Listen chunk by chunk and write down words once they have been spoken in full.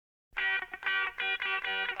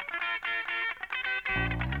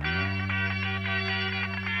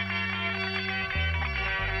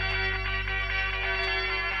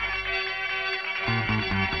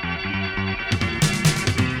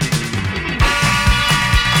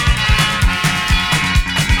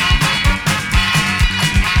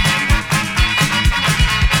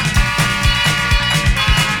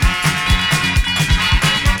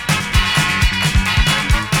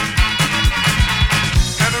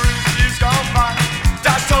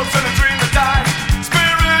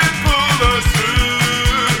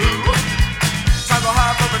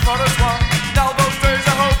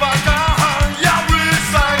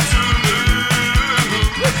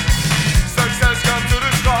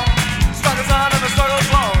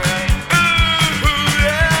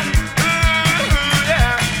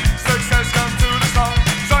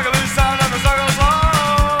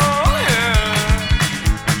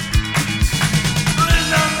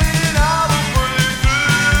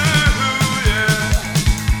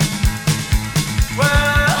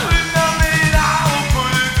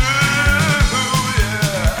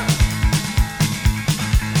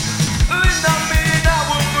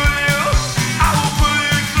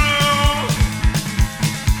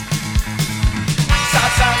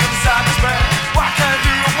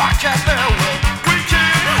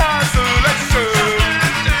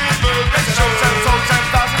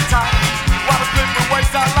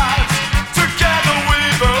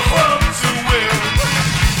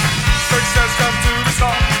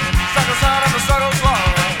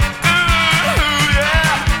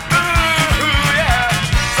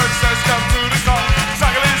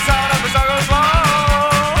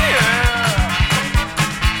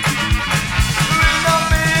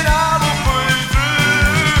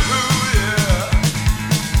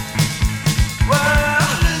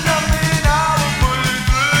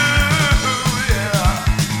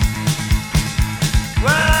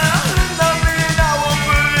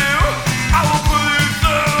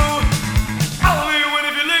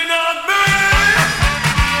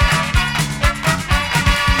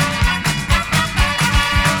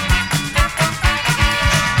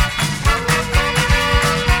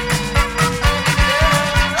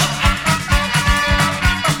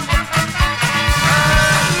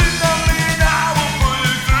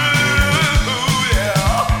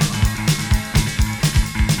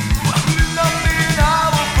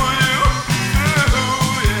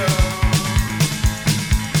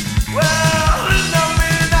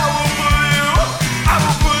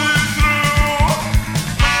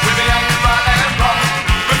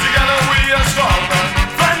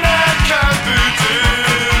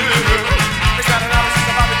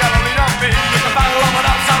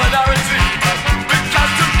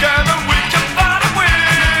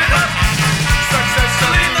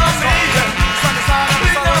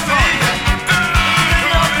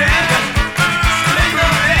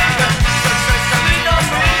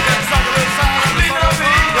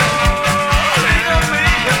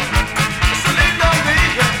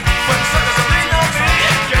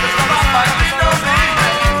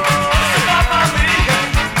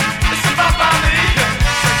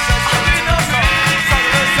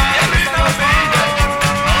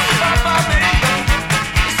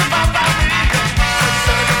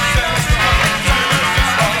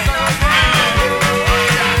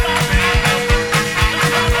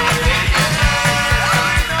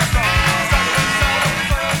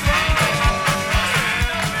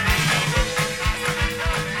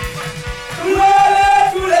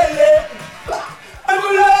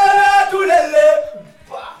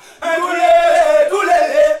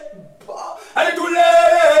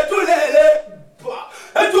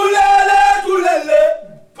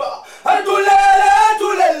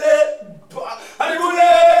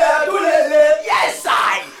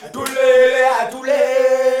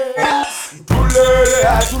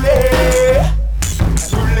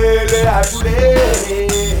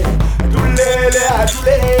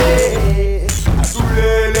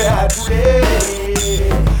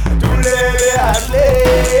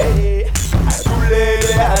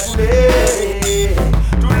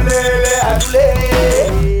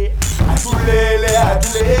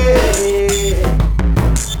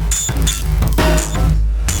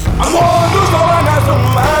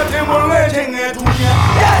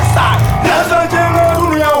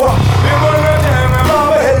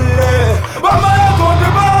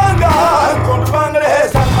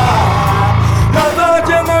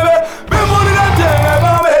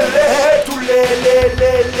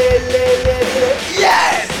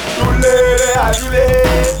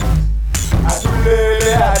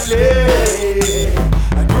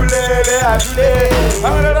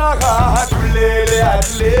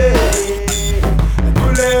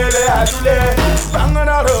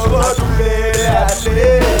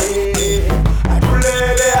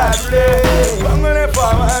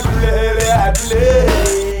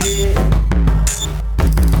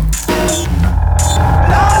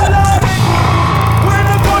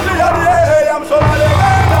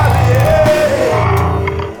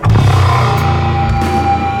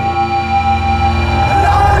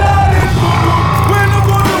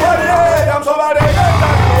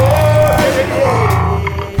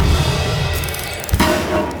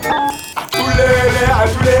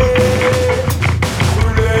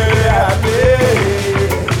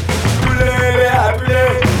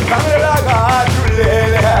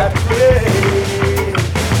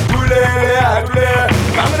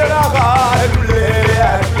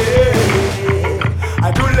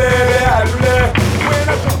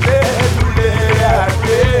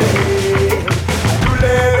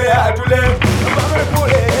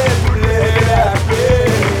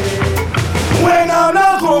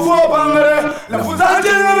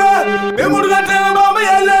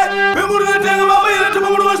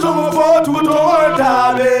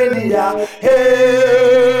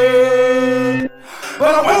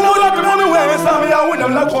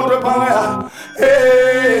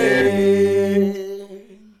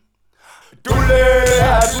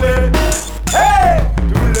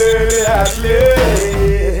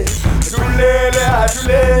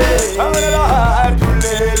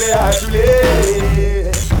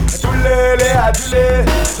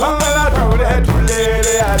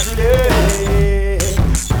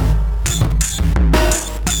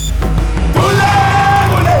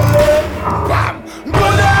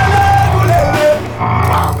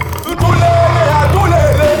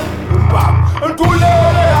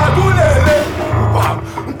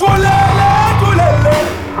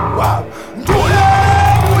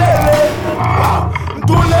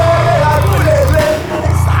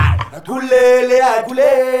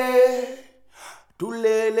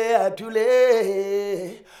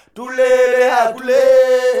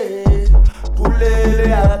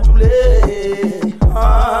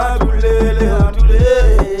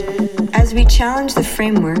As we challenge the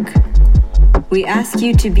framework, we ask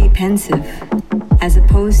you to be pensive as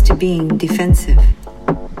opposed to being defensive.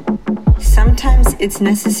 Sometimes it's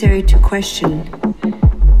necessary to question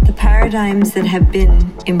the paradigms that have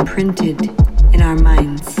been imprinted in our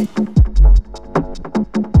minds.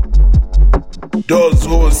 Those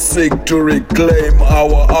who seek to reclaim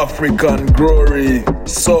our African glory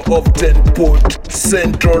so often put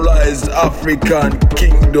centralized African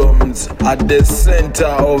kingdoms at the center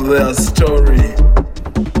of their story.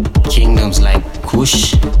 Kingdoms like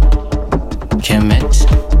Kush, Kemet,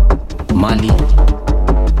 Mali,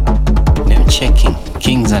 them checking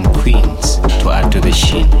kings and queens to add to the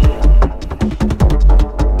sheen.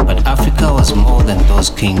 But Africa was more than those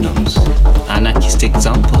kingdoms. Anarchist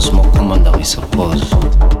examples more common than we suppose.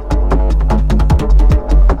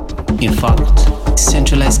 In fact,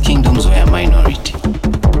 centralized kingdoms were a minority.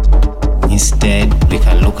 Instead, we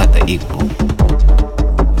can look at the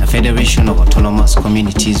Igbo, a federation of autonomous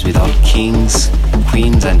communities without kings,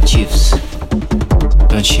 queens, and chiefs.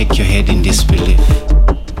 Don't shake your head in disbelief.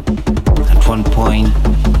 At one point,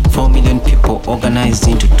 4 million people organized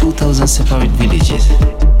into 2,000 separate villages.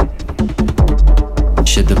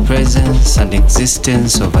 Should the presence and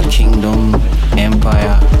existence of a kingdom,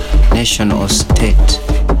 empire, nation, or state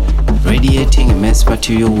radiating immense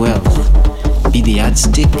material wealth be the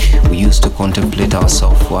yardstick we use to contemplate our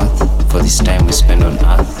self-worth for this time we spend on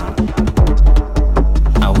earth?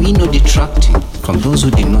 Are we not detracting from those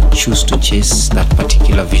who did not choose to chase that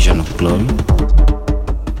particular vision of glory?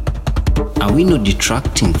 Are we not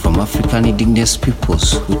detracting from African indigenous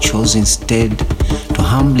peoples who chose instead to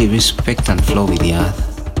humbly respect and flow with the earth?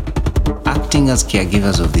 acting as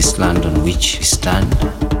caregivers of this land on which we stand.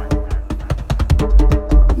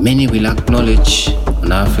 Many will acknowledge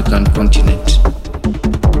on our African continent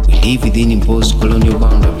we live within imposed colonial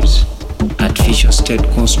boundaries, artificial state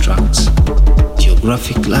constructs,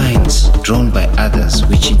 geographic lines drawn by others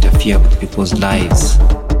which interfere with people's lives,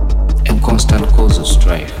 a constant cause of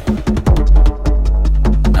strife.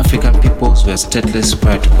 African peoples were stateless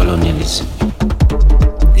prior to colonialism.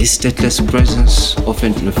 This stateless presence,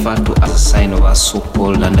 often referred to as a sign of our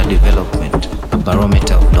so-called underdevelopment, a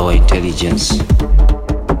barometer of lower intelligence.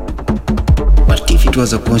 But if it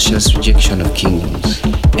was a conscious rejection of kingdoms,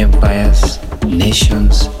 empires,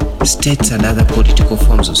 nations, states and other political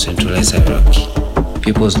forms of centralized hierarchy,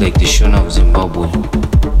 peoples like the Shona of Zimbabwe,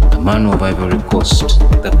 the Mano of Ivory Coast,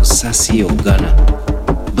 the Kusasi of Ghana,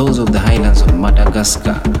 those of the highlands of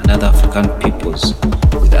Madagascar and other African peoples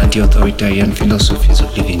with anti-authoritarian philosophies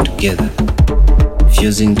of living together,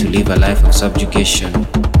 refusing to live a life of subjugation,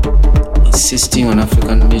 insisting on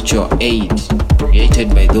African mutual aid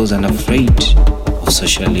created by those unafraid of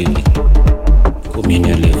social living,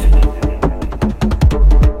 communal living.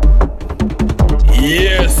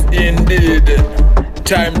 Yes, indeed.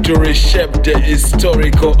 Time to reshape the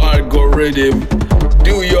historical algorithm.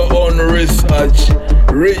 Do your own research,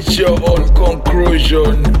 reach your own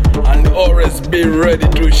conclusion, and always be ready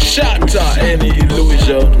to shatter any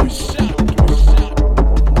illusion.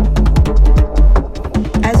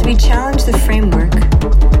 As we challenge the framework,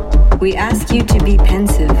 we ask you to be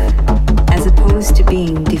pensive as opposed to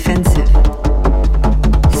being defensive.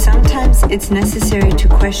 Sometimes it's necessary to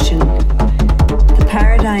question the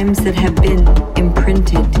paradigms that have been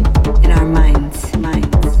imprinted in our minds.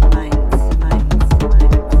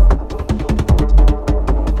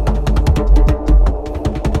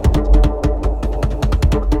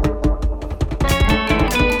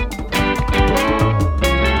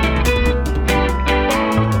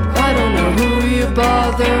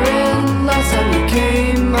 Bothering. Last time you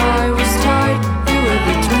came, I was tied. You were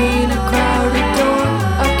between a crowded door.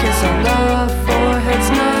 A kiss on the forehead's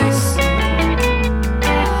nice.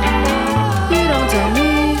 You don't tell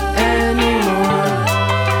me anymore.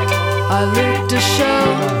 I licked a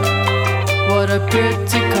shell. What a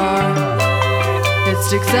pretty car. It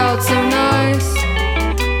sticks out so nice.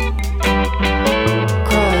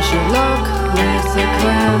 Crush your luck with a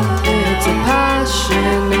clam. It's a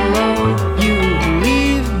passion alone. You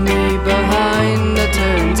leave me behind. The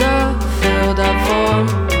turns a filled up form.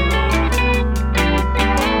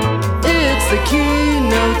 It's the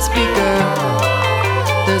keynote speaker.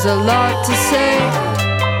 There's a lot to say.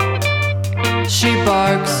 She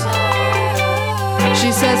barks.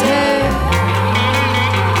 She says, hey.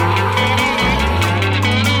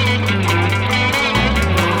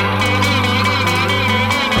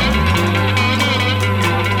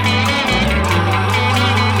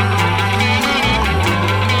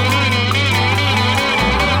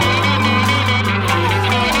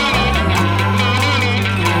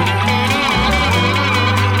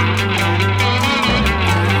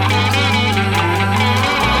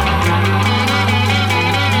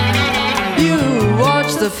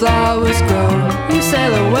 The flowers grow. You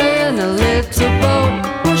sail away in a little boat.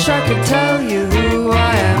 Wish I could tell you who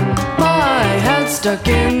I am. My head's stuck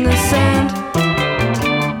in the sand.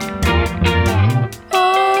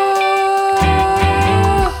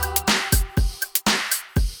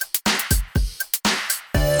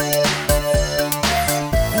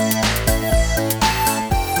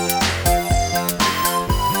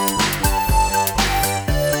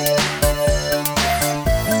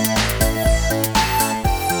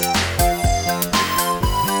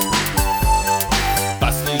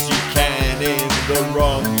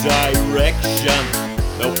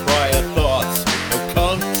 No prior thoughts, no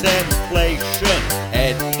contemplation.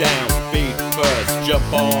 Head down, feet first,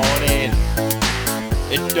 jump on in.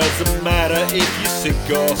 It doesn't matter if you sink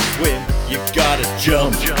or swim. You gotta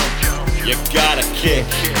jump, you gotta kick,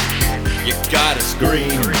 you gotta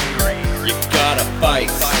scream, you gotta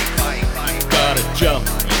fight, you gotta jump.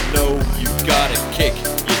 You know you gotta kick,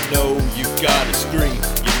 you know you gotta scream,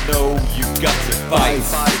 you know you got to fight.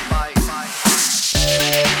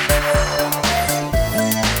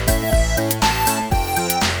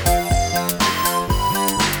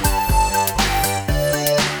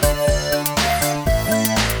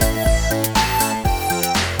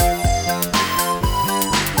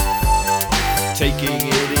 Taking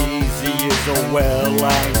it easy is all well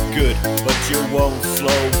and good, but you won't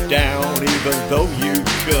slow down even though you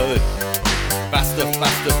could. Faster,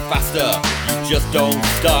 faster, faster, you just don't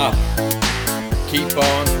stop. Keep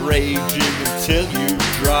on raging until you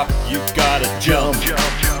drop. You gotta jump,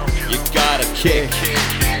 you gotta kick,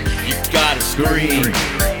 you gotta scream,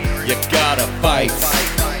 you gotta fight,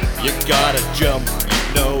 you gotta jump,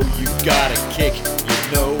 you know you gotta kick,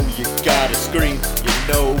 you know you gotta scream,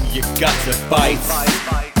 you know you got to fight.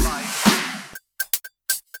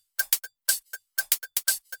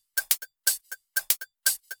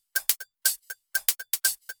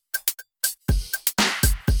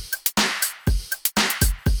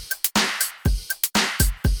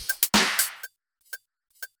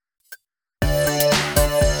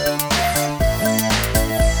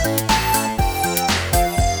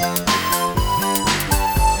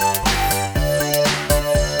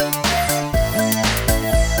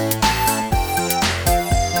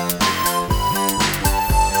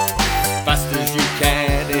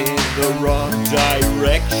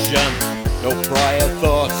 No prior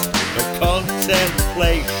thoughts, no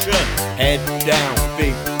contemplation. Head down,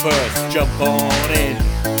 feet first, jump on in.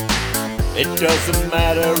 It doesn't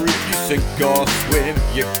matter if you sink or swim.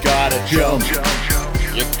 You gotta jump,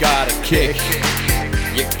 you gotta kick,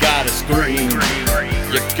 you gotta scream,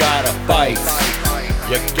 you gotta fight,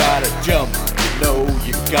 you gotta jump, you know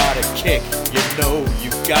you gotta kick, you know you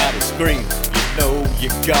gotta scream, you know you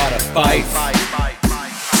gotta fight.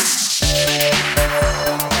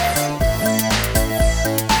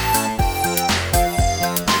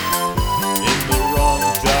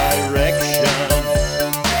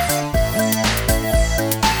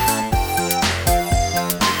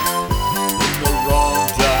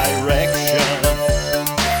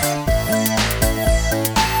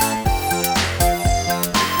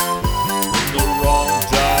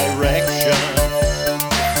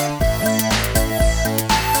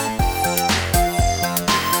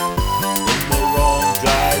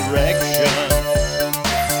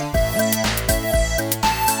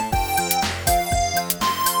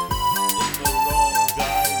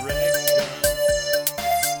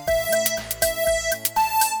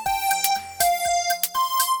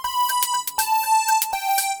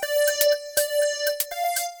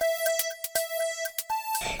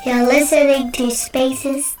 You're listening to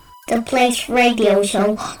Spaces, the Place radio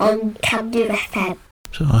show on Can-Do FM.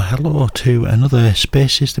 So hello to another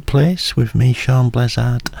Spaces the Place with me, Sean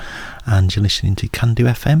Blizzard, and you're listening to Can-Do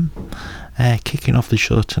FM. Kicking off the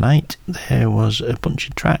show tonight, there was a bunch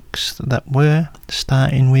of tracks that were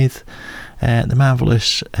starting with the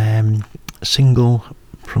marvellous single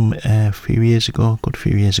from a few years ago, good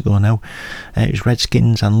few years ago now. It was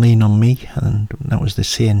Redskins and Lean On Me, and that was the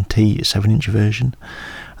CNT 7-inch version.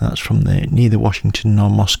 And that's from the Neither Washington Nor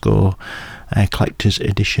Moscow Collector's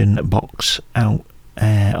Edition box out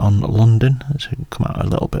on London. It's come out a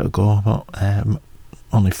little bit ago, but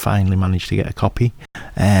only finally managed to get a copy.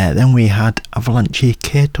 Then we had Avalanche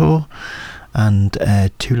Kato and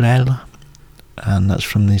Tulel, and that's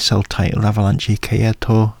from the self-titled Avalanche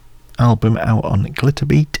Kato album out on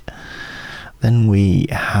Glitterbeat. Then we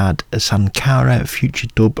had Sankara Future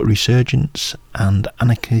Dub Resurgence and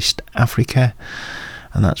Anarchist Africa,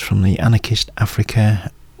 and that's from the Anarchist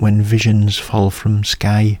Africa When Visions Fall From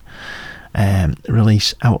Sky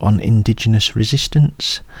release out on Indigenous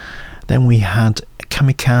Resistance. Then we had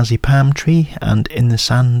Kamikaze Palm Tree and In the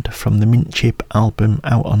Sand from the Mint Chip album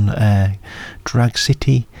out on Drag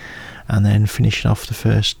City. And then finishing off the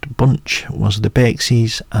first bunch was the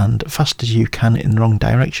Bakeseas and Fast As You Can In the Wrong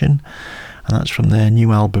Direction, and that's from their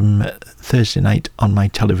new album Thursday Night on My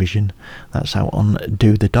Television. That's out on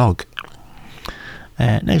Do the Dog.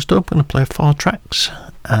 Next up, I'm going to play 4 tracks,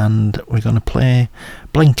 and we're going to play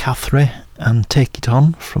Blencathra and Take It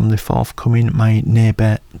On from the forthcoming My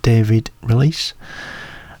Neighbour David release.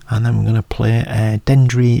 And then we're going to play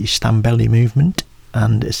Dendry Stambeli Movement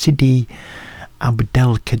and Sidi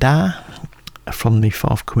Abdelkader from the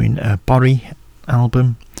forthcoming Borry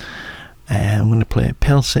album. I'm going to play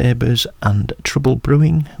Pale Sabres and Trouble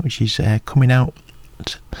Brewing, which is coming out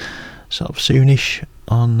sort of soonish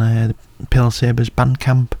on the Pale Sabres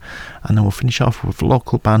Bandcamp. And then we'll finish off with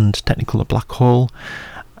local band Technicolor Black Hole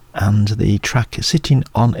and the track Sitting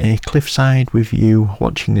on a Cliffside with You,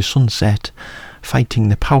 Watching the Sunset, Fighting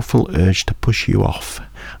the Powerful Urge to Push You Off.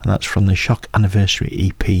 And that's from the Shock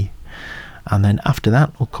Anniversary EP. And then after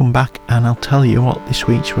that we'll come back and I'll tell you what this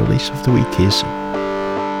week's release of the week is.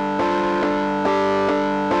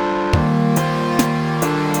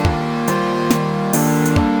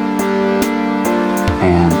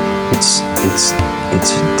 And it's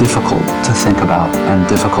difficult to think about and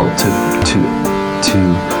difficult to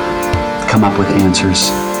come up with answers.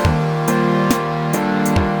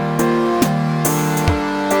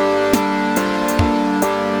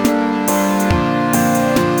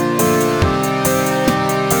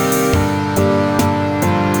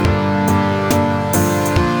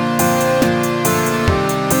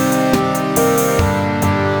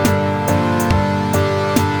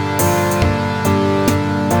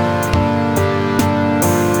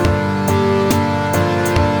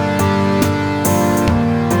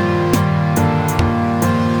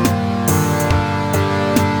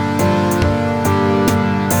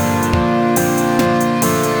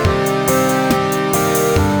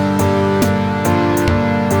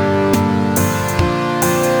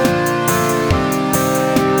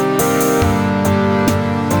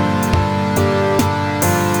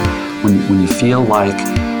 when you feel like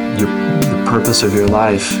the purpose of your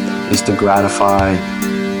life is to gratify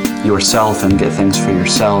yourself and get things for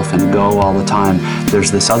yourself and go all the time, there's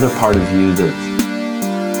this other part of you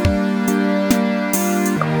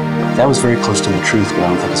that was very close to the truth, but I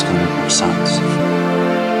don't think it's going to make much sense.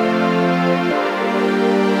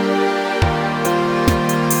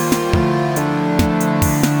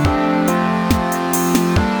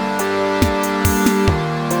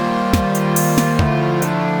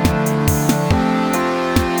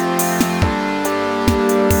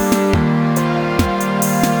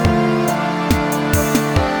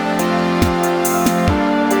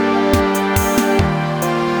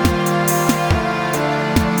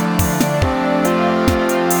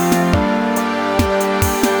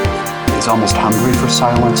 Almost hungry for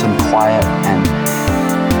silence and quiet and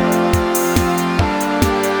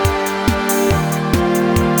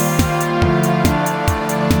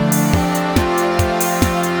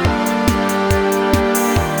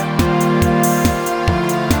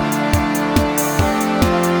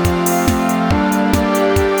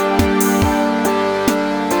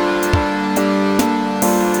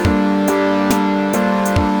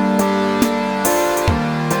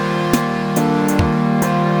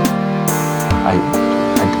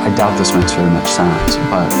I doubt this makes very much sense,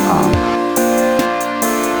 but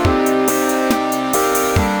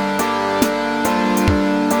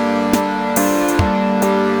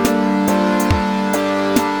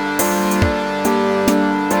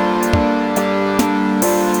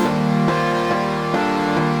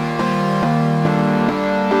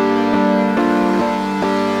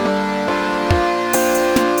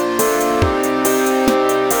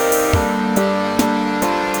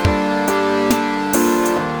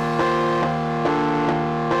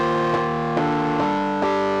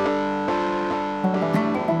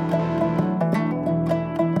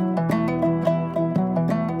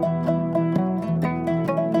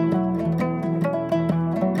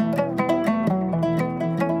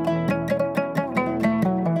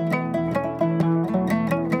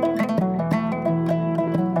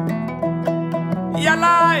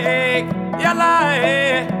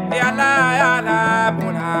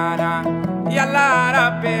يلا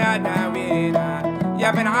ربي يا ناوينا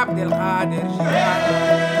يا بن عبد القادر جيلاني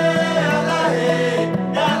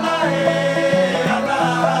يلا يلا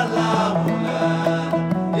يلا مولانا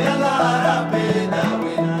يلا ربي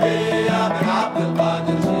ناوينا يا بن عبد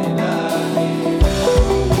القادر جيلاني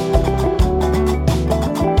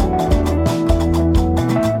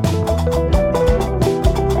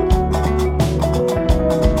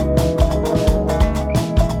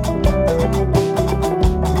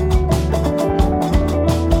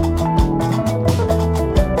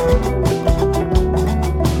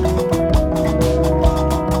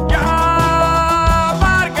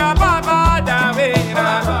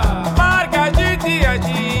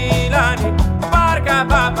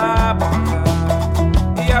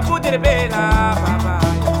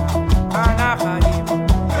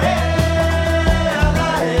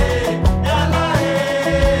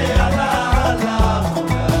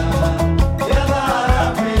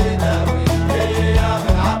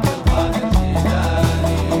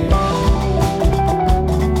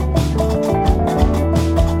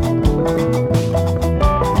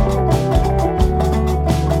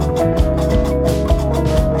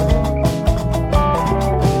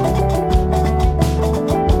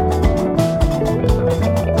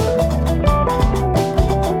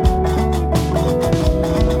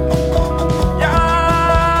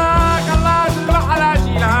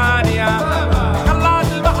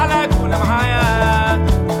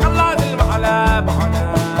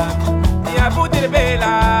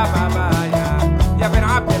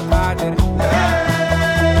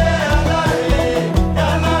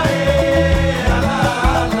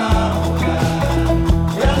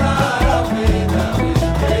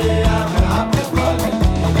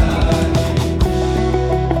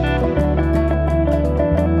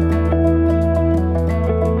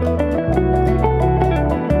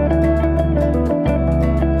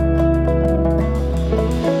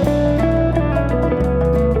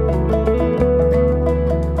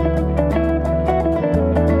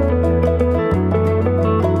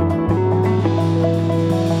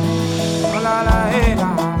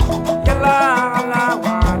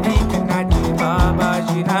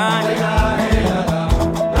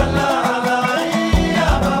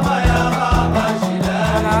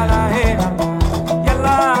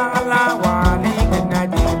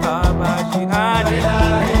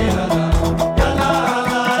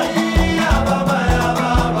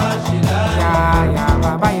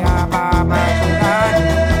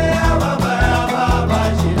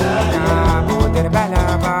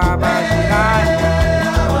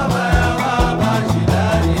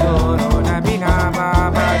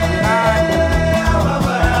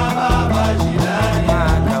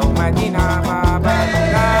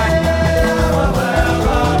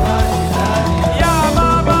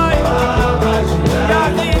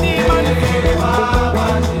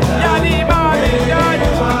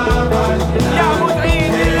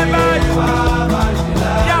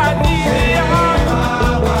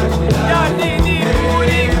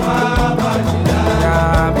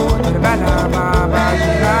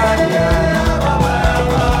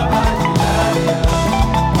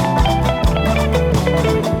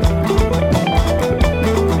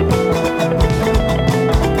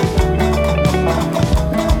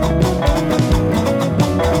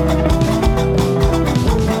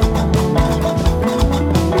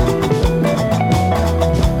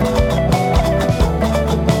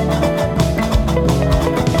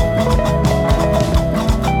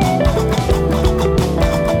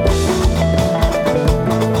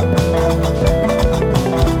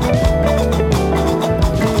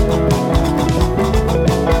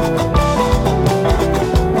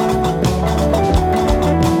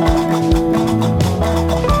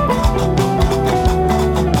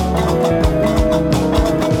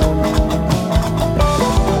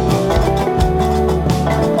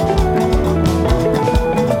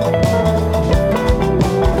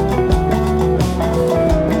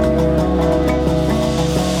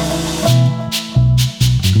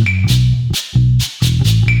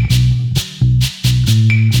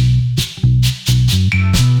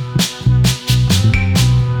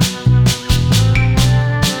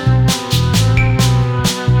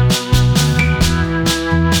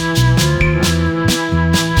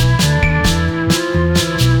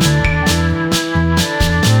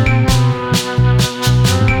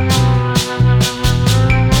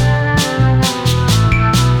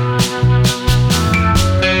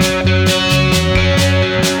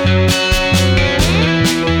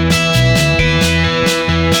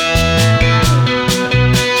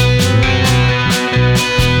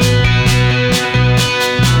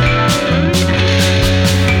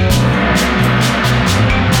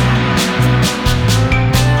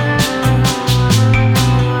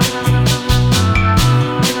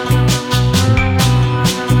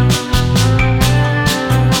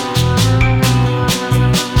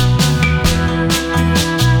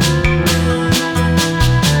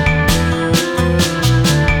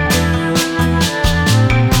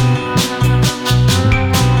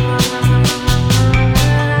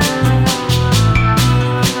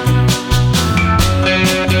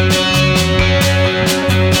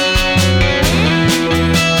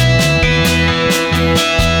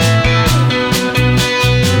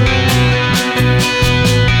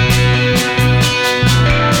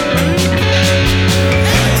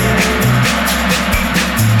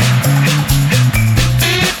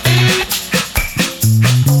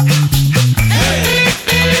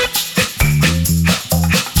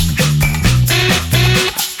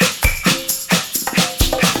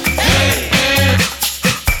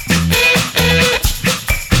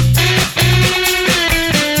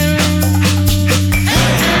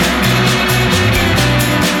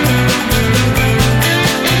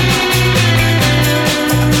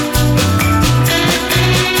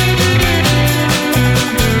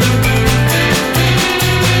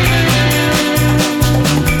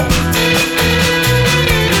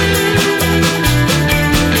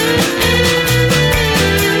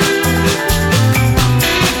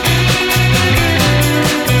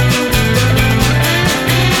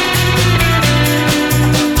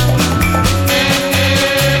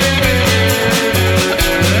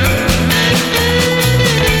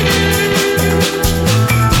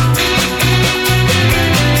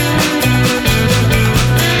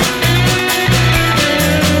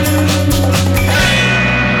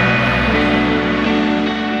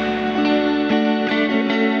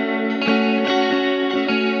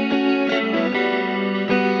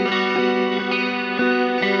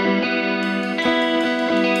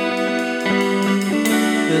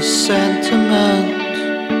the sentiment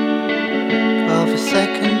of a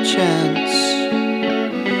second chance,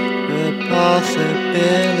 the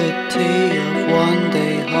possibility of one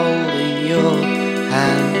day holding your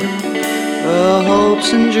hand, the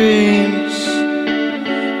hopes and dreams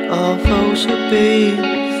of those who've been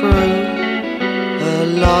through a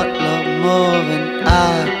lot more than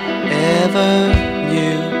I ever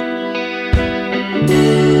knew.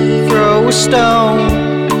 Throw a stone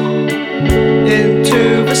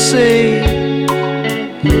into the sea.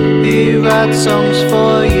 He writes songs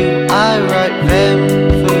for you, I write them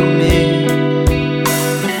for me.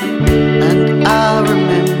 And I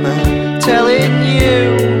remember telling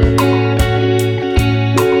you,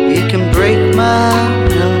 you can break my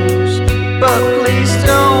nose, but please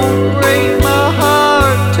don't break my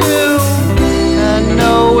heart too. And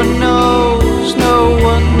no one knows, no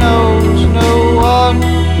one knows, no one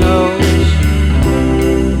knows,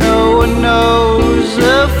 no one knows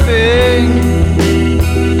a thing.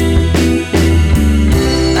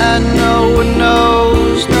 And no one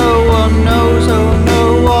knows, no one knows, oh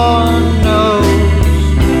no one knows,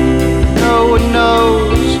 no one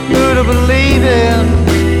knows who to believe in.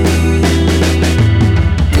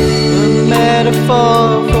 A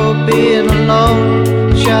metaphor for being alone,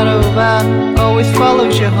 shadow that always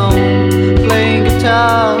follows you home, playing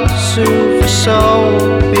guitar to soothe the soul,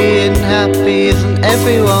 being happy isn't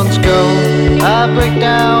everyone's goal. I break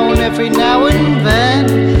down every now and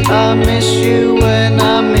then, I miss you when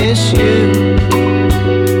I miss you.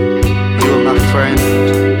 You're my friend.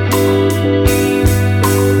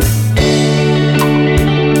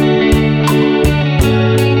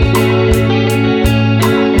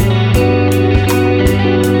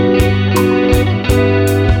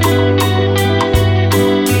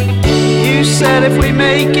 Said if we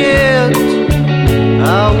make it,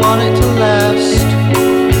 I want it to last.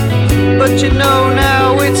 But you know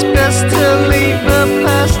now it's best to leave the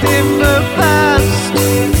past in the past.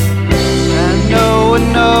 And no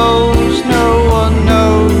one knows, no one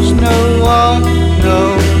knows, no one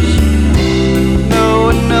knows, no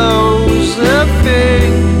one knows a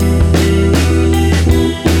thing.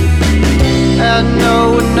 And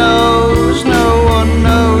no one knows, no one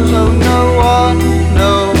knows, oh no one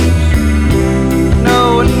knows.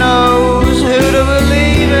 No one knows who to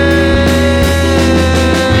believe in.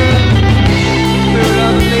 Who do I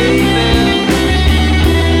believe in?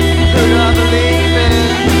 Who do I believe in?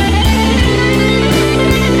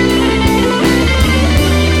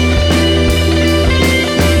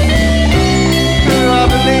 Who do I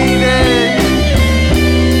believe in?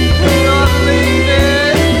 Who do I believe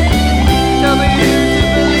in? Tell me who to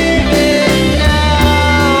believe in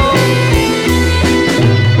now.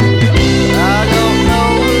 I don't know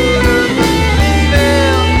who to believe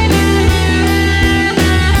in.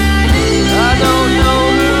 I don't know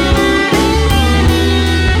who.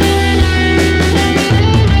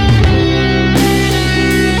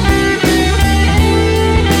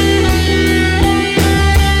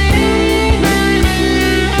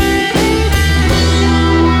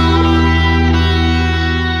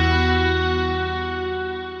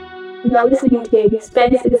 You're listening to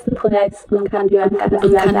Space is the Place on Candu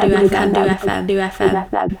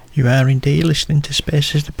FM. You are indeed listening to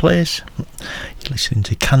Space is the Place. You're listening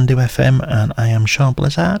to Candu FM, and I am Sean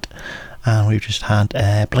Blizzard. And we've just had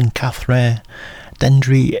Blencathra,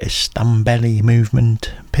 Dendry Stambeli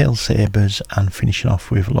Movement, Pale Sabres, and finishing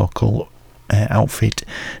off with local outfit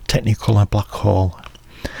Technicolor Black Hole.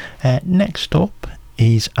 Next up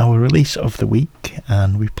is our release of the week,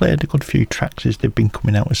 and we've played a good few tracks as they've been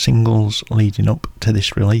coming out as singles leading up to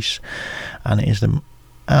this release, and it is the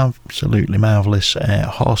absolutely marvellous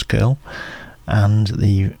Horse Girl, and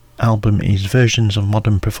the album is Versions of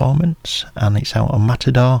Modern Performance, and it's out on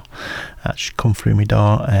Matador. That's come through my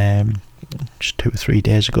door just 2 or 3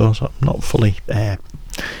 days ago, so I'm not fully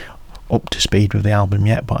up to speed with the album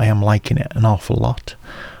yet, but I am liking it an awful lot.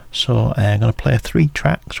 So I'm going to play 3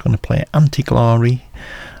 tracks. We're going to play Anti-Glory,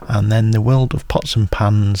 and then The World of Pots and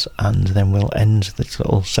Pans, and then we'll end this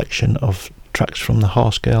little section of tracks from the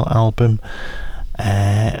Horse Girl album,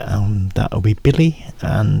 and that'll be Billy,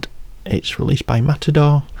 and it's released by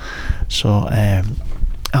Matador. So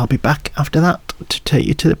I'll be back after that to take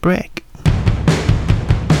you to the break.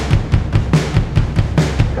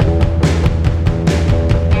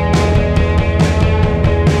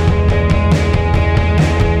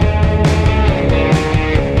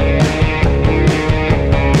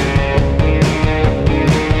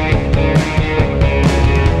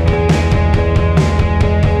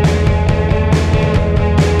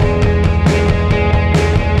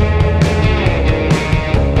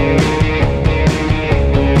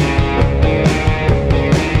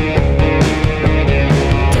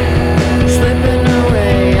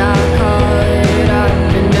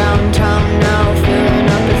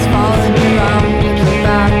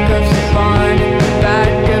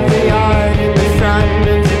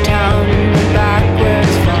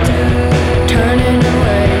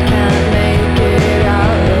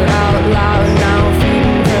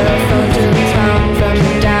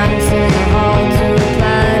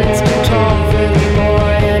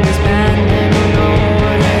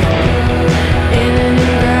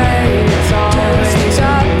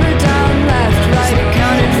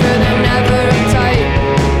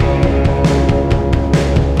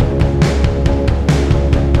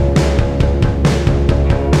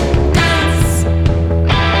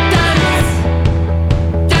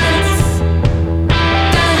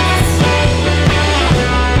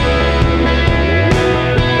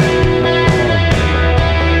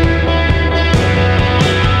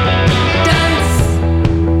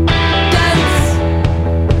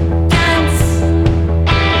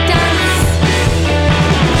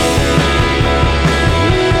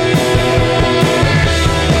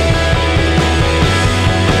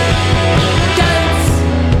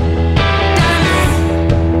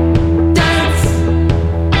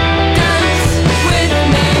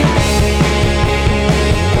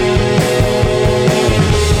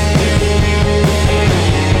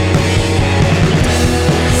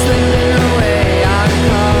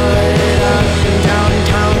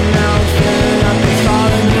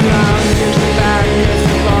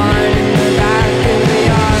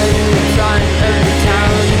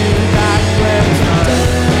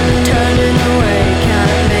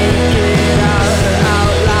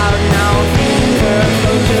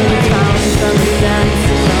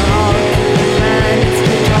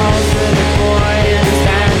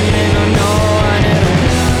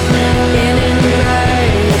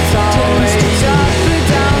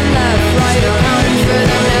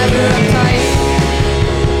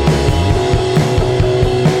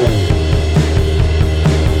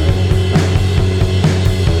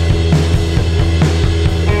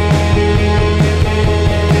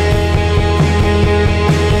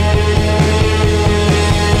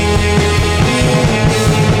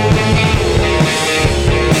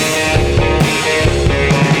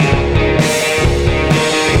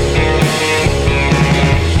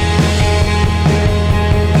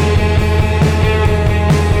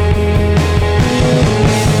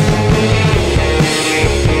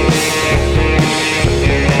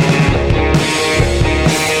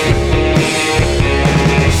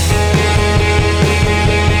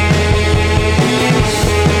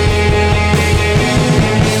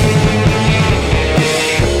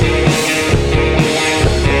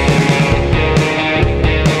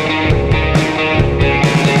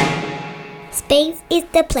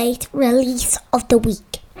 the Place release of the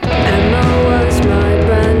week. Emma was my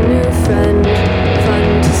brand new friend.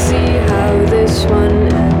 Fun to see how this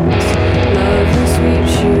one ends. Love and sweet,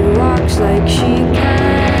 she walks like she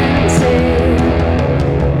can sing.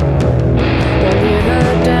 Won't hear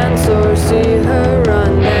her dance or see her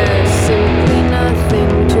run. There's simply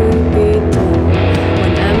nothing to be done.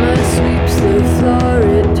 When Emma sweeps the floor,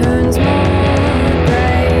 it turns more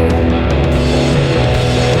gray.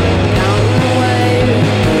 Counting away,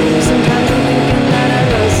 sometimes I'm thinking that I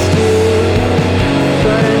lost you,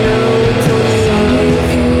 but I know it's only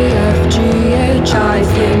C-U-F-G-H. I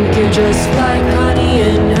think you're just like honey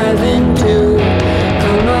in heaven too.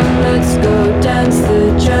 Come on, let's go dance the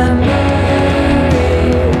jamboree.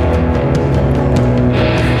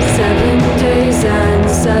 7 days and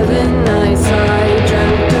 7 nights I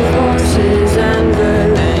dreamt of horses and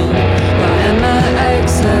Verlaine. While Emma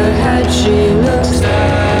eggs her head, she looks the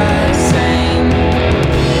same.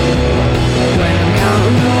 When I'm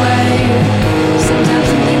counting away, sometimes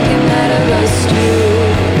I'm thinking that I lost you,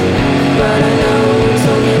 but I know it's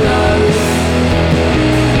only love.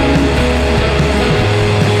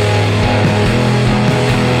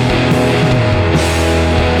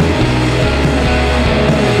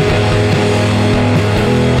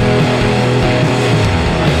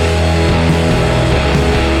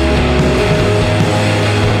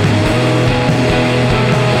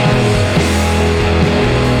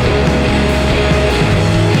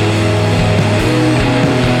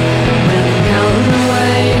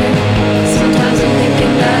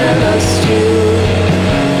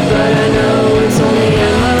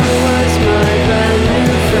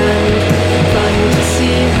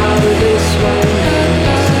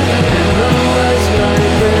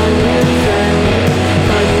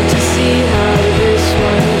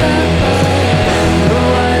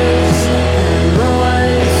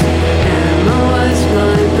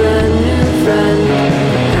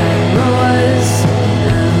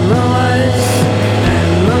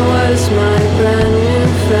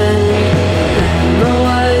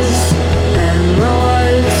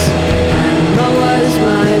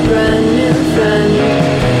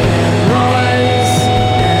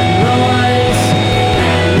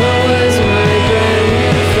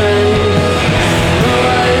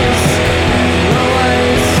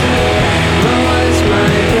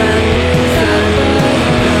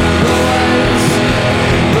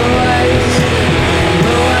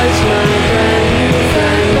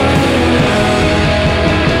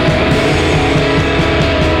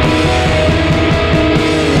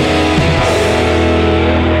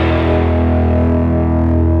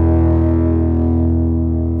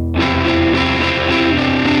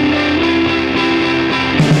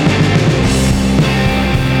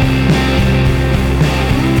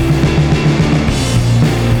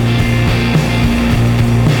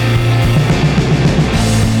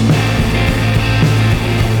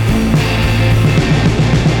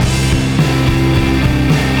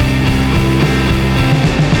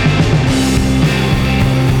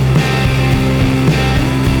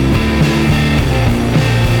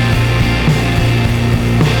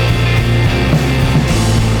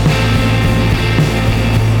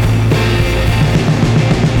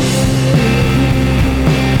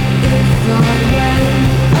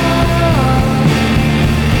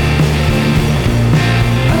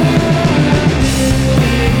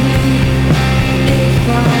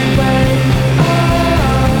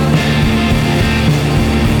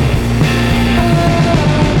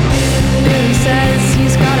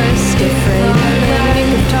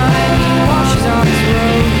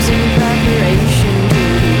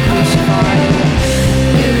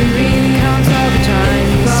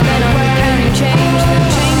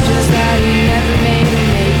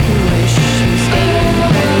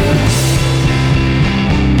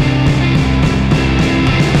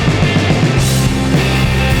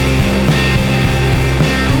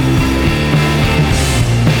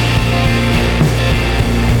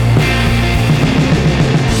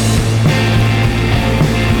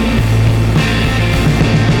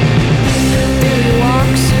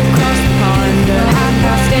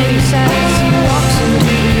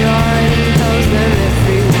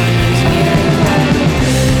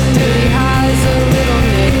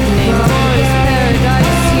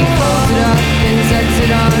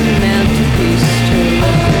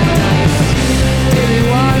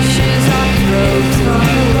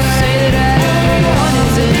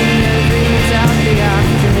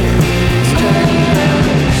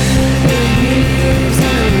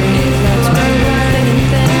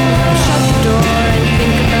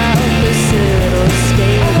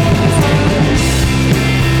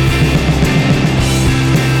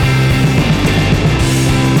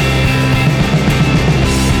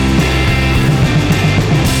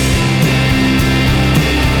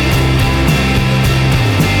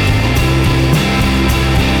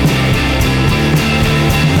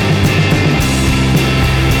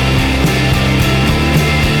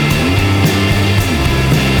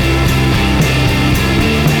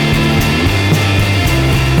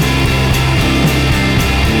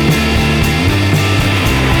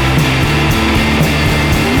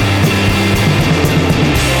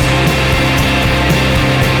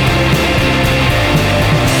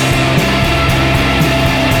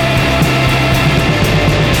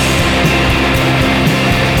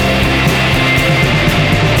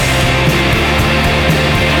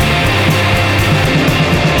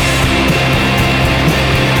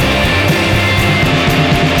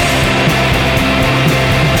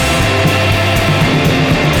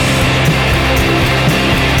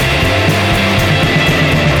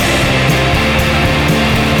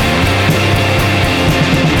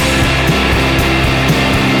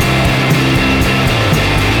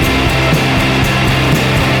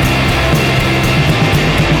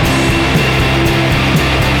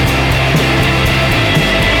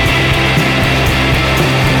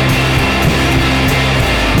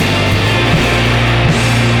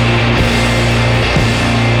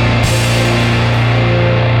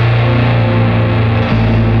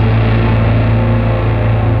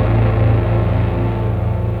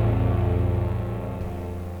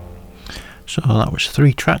 that was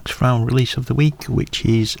 3 tracks for our release of the week, which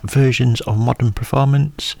is Versions of Modern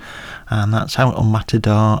Performance, and that's out on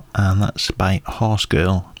Matador, and that's by Horse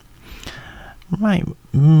Girl. Right,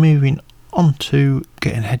 moving on to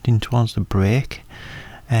heading towards the break.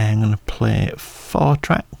 I'm going to play 4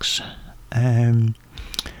 tracks.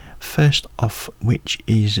 First off, which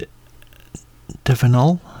is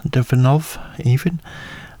Devanov even,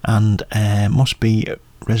 and Must Be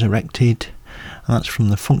Resurrected, and that's from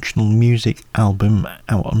the Functional Music album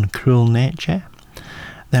out on Cruel Nature.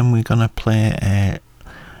 Then we're going to play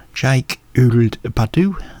Jake Uld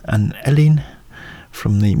Badu and Elin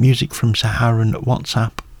from the Music from Saharan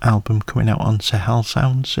WhatsApp album coming out on Sahel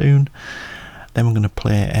Sound soon. Then we're going to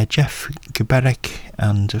play Jeff Geberek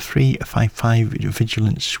and 355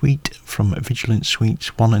 Vigilant Suite from Vigilant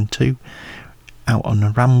Suites 1 and 2 out on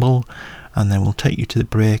a Ramble. And then we'll take you to the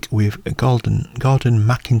break with Gordon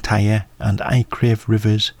McIntyre and I Crave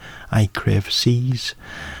Rivers, I Crave Seas.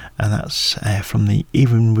 And that's from the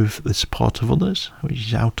Even With the Support of Others, which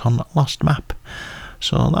is out on Lost Map.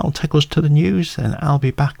 So that'll take us to the news, and I'll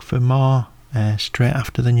be back for more straight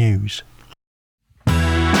after the news.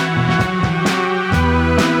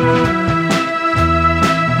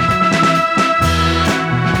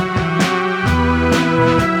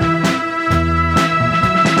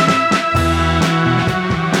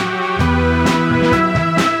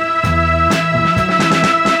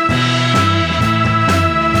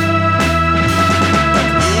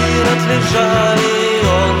 Лежали,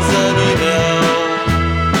 он занемел,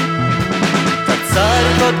 как царь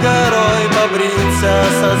под горой побрился,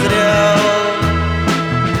 созрел.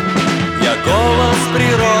 Я голос,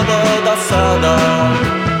 природа, досада.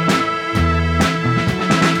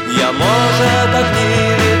 Я, может, огни,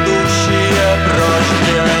 ведущие прочь,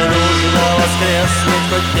 где нужно воскреснуть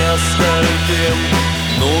хоть нескольким.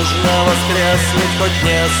 Нужно воскреснуть хоть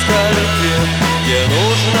нескольким, где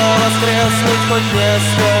нужно воскреснуть хоть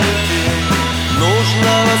нескольким.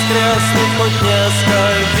 Нужно воскреснуть хоть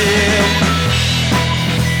нескольким.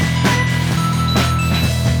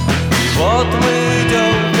 И вот мы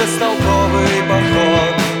идем в бестолковый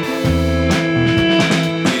поход,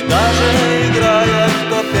 и даже играя,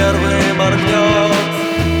 кто первый моргнет,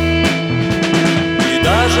 и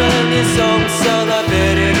даже несемся на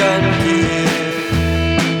перегонки.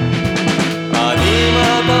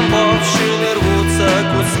 Тамбовщины рвутся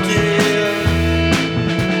куски.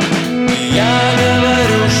 И я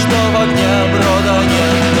говорю, что в огне брода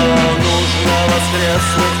нет, но нужно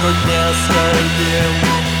воскреснуть хоть нескольким.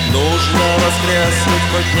 Нужно воскреснуть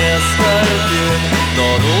хоть нескольким, но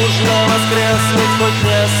нужно воскреснуть хоть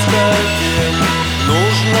нескольким.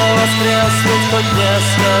 Нужно воскреснуть хоть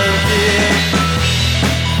нескольким.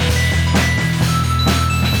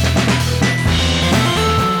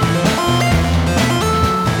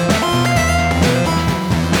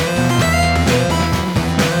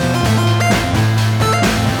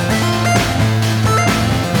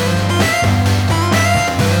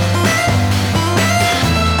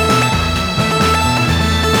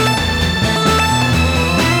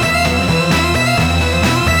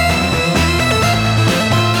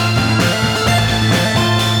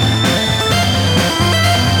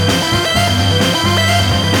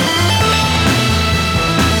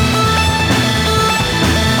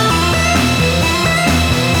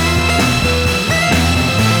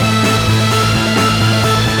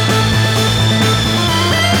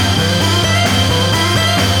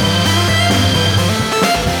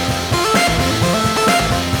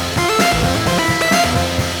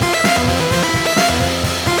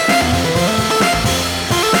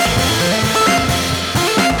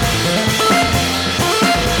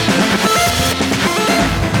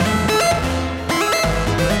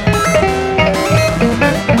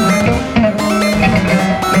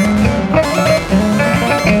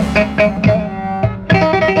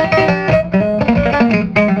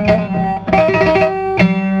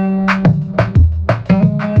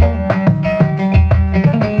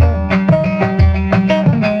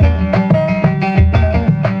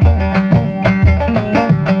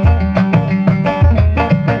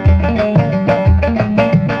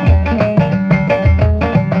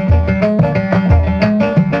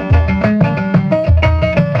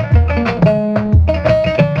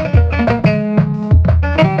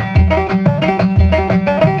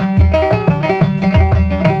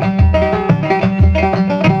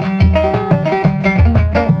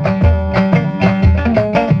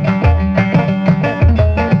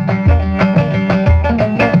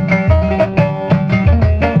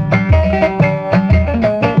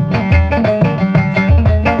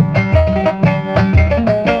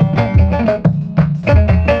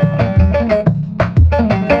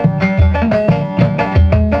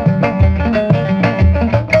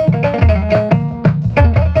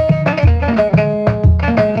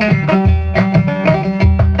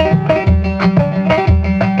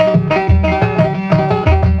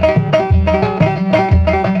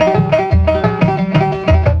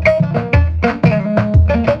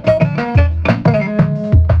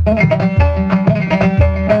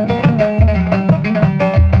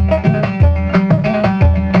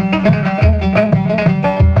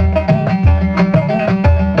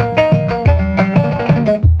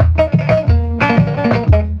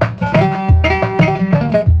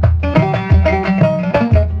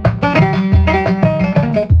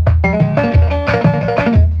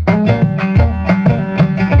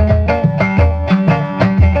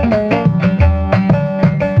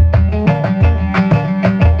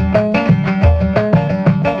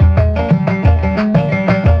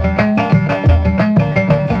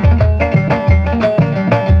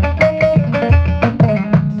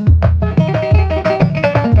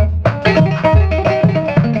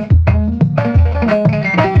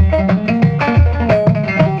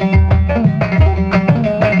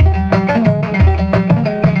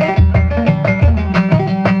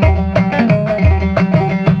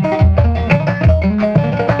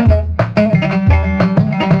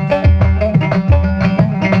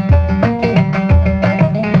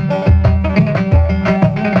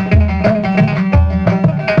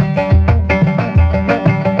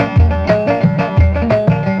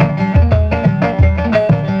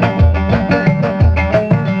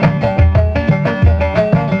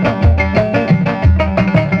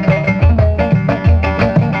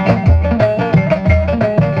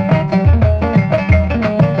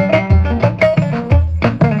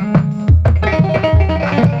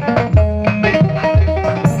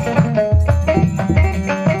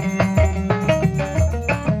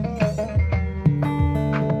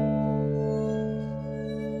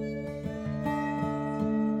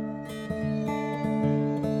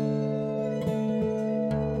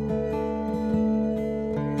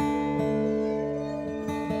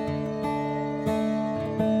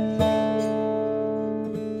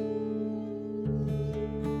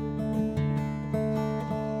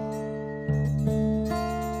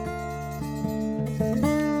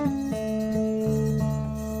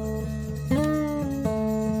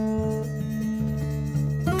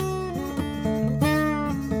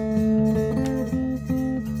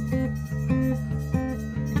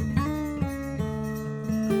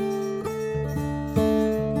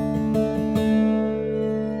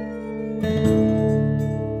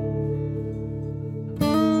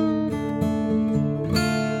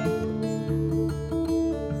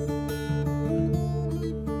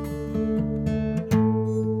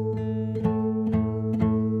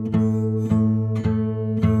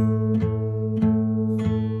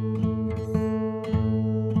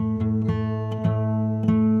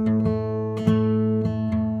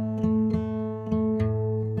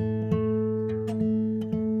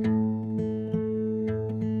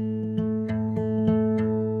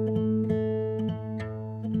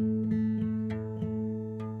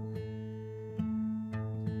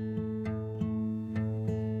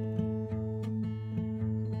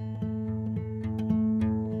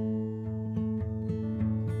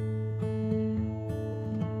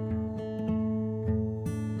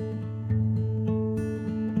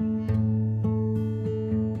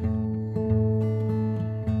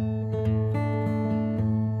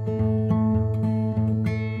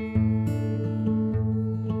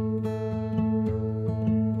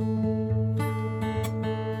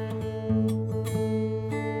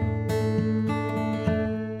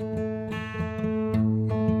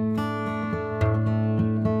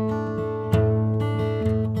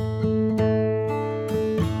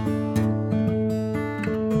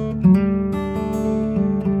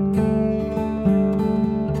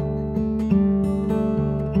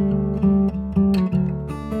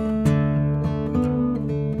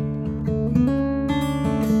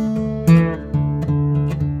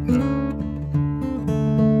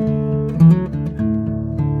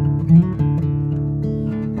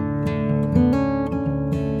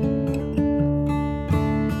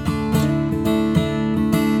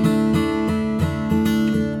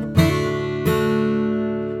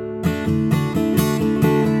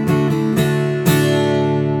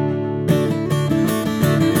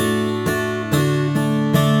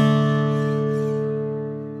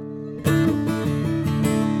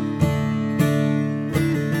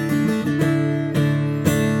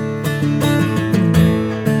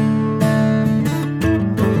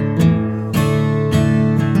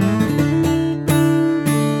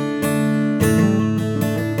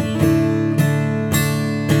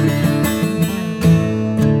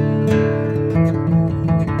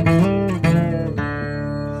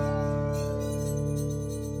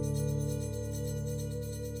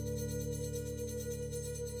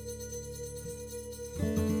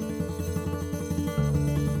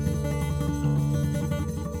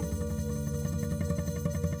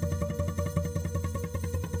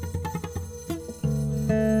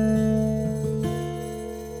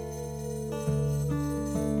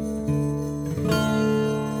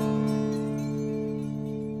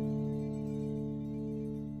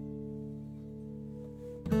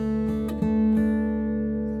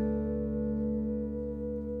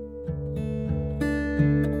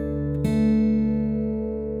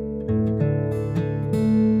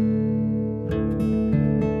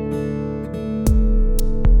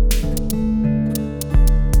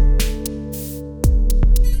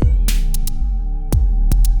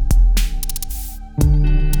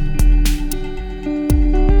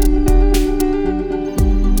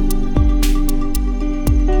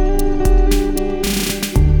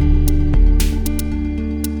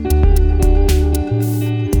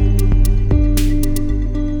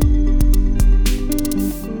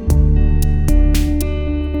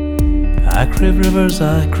 rivers,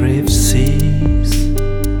 I crave seas.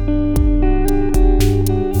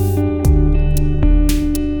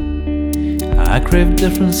 I crave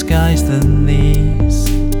different skies than these.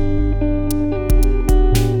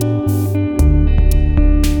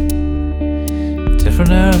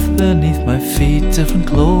 Different earth beneath my feet, different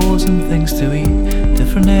clothes and things to eat,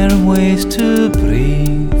 different air and ways to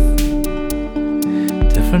breathe.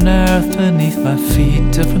 Different earth beneath my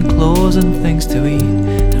feet, different clothes and things to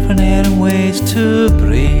eat, different air and ways to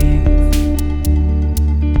breathe.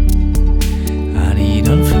 I need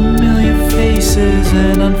unfamiliar faces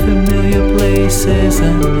and unfamiliar places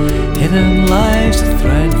and hidden lives to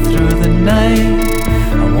thread through the night.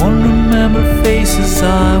 I won't remember faces,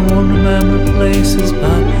 I won't remember places,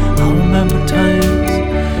 but I'll remember times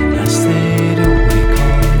I stayed awake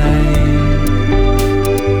all night.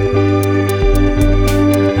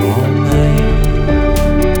 All night.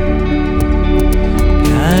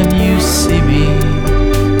 Can you see me?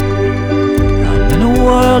 I'm in a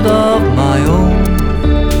world of my own.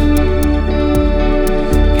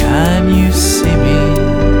 Can you see me?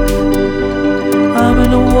 I'm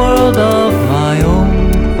in a world of my own.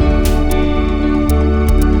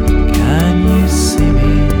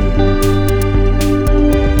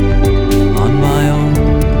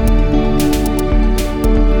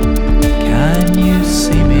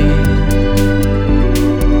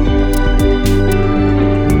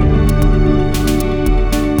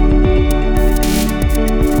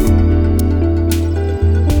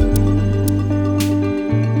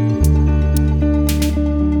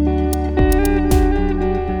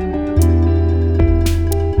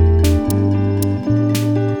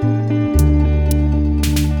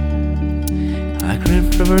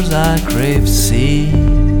 I crave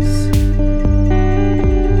seas.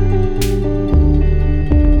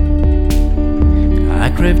 I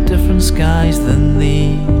crave different skies than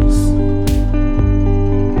these.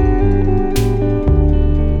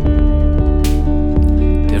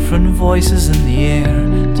 Different voices in the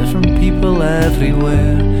air, different people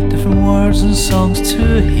everywhere, different words and songs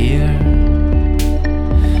to hear.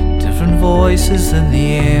 Different voices in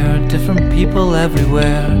the air, different people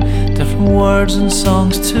everywhere, different words and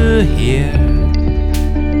songs to hear.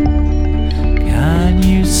 Can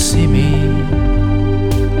you see me?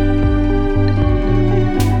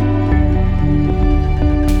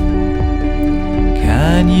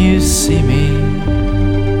 Can you see me?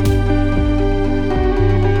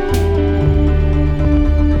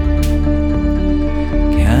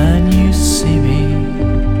 Can you see me?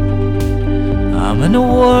 I'm in a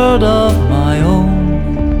world of my own.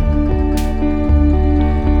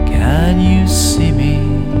 Can you see me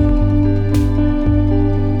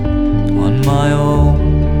on my own?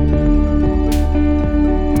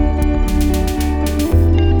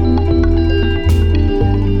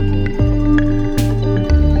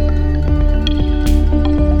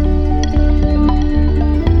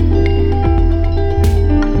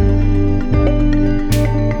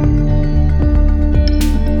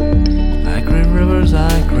 I crave rivers,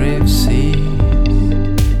 I crave seas.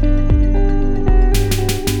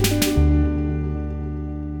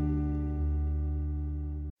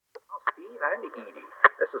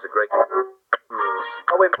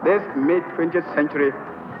 This mid-20th century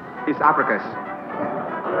is Africa's.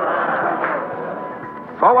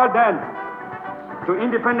 Forward then to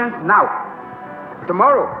independence now.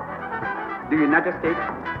 Tomorrow, the United States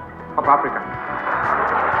of Africa.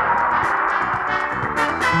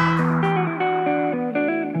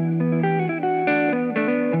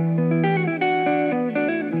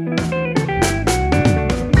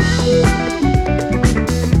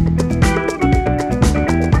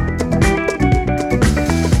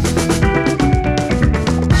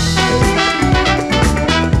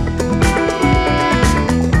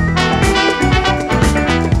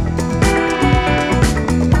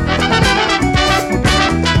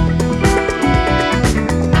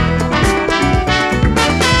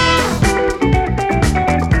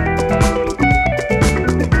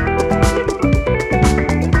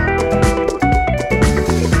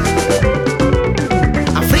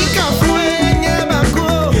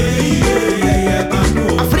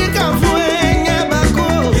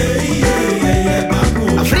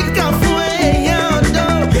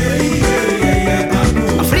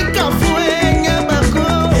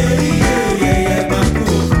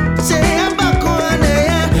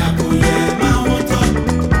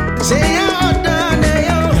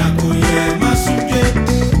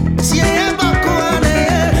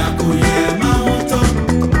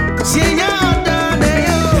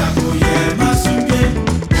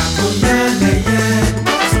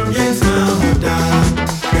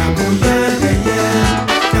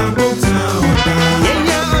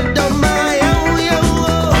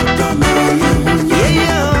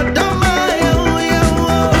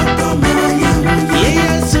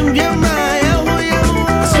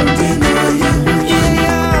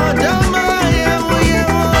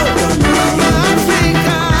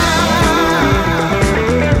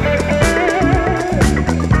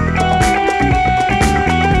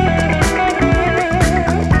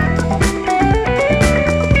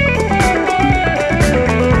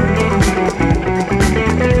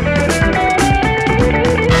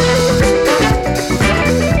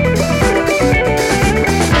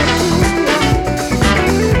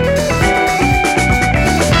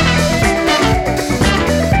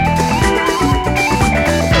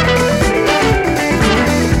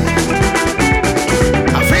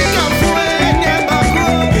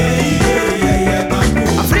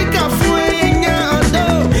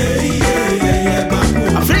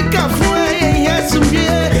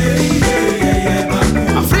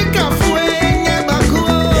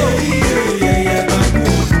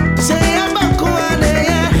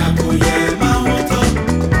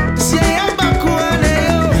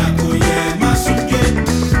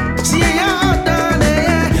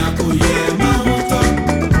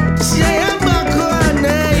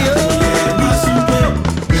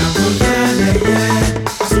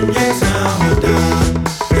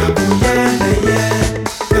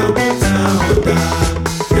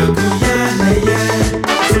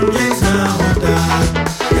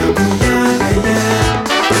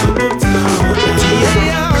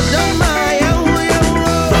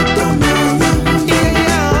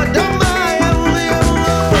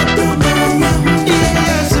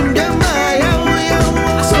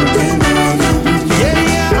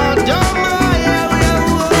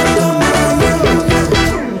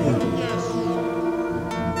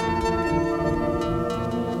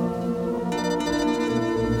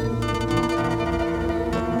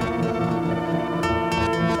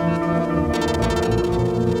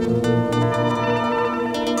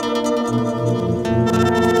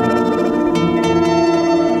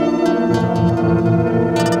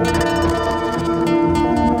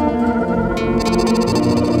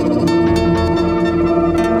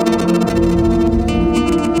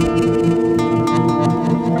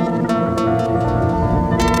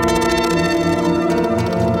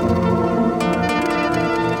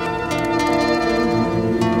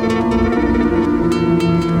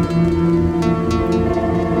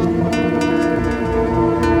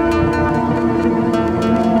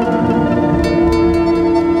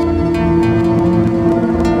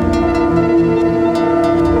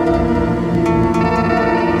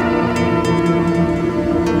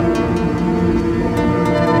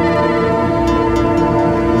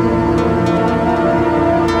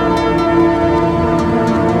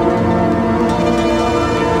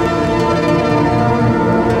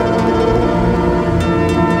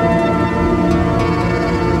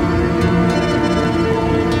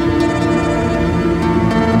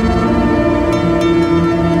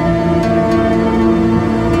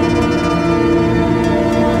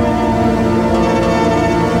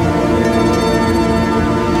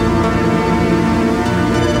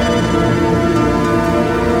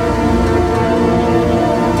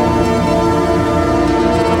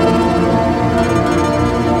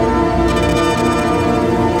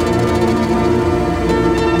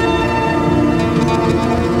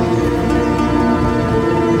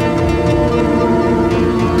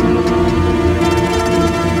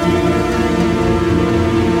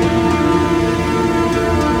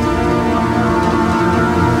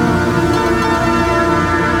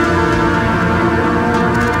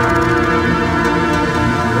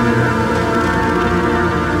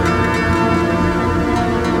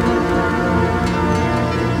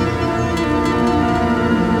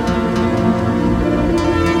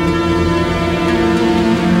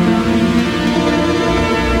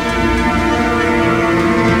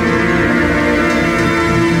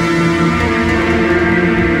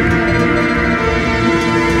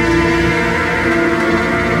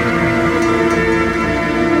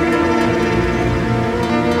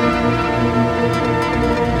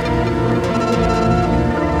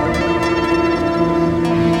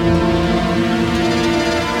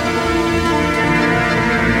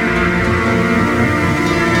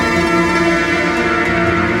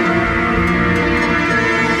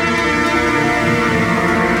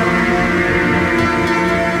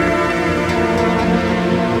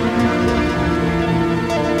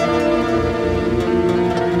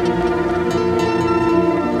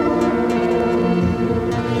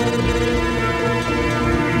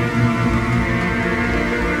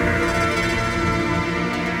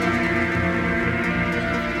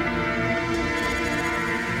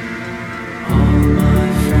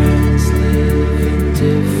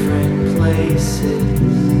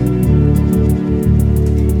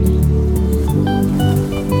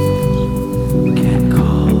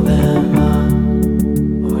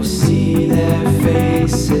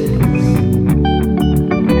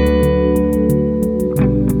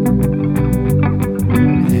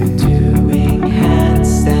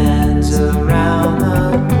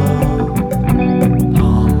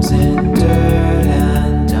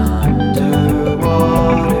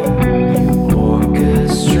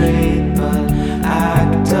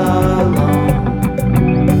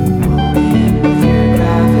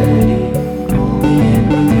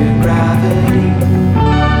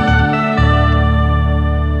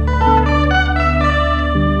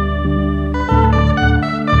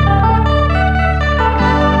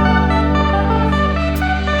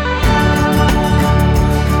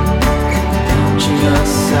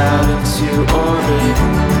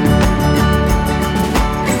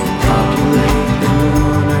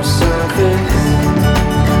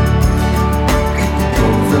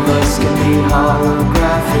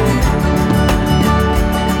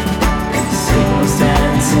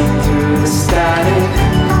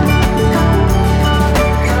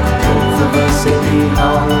 be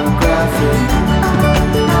holographic.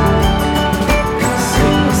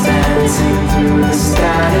 Signals dancing through the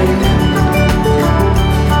static.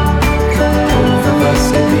 Both of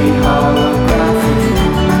us can be holographic.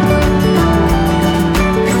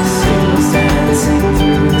 Signals dancing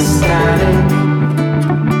through the static.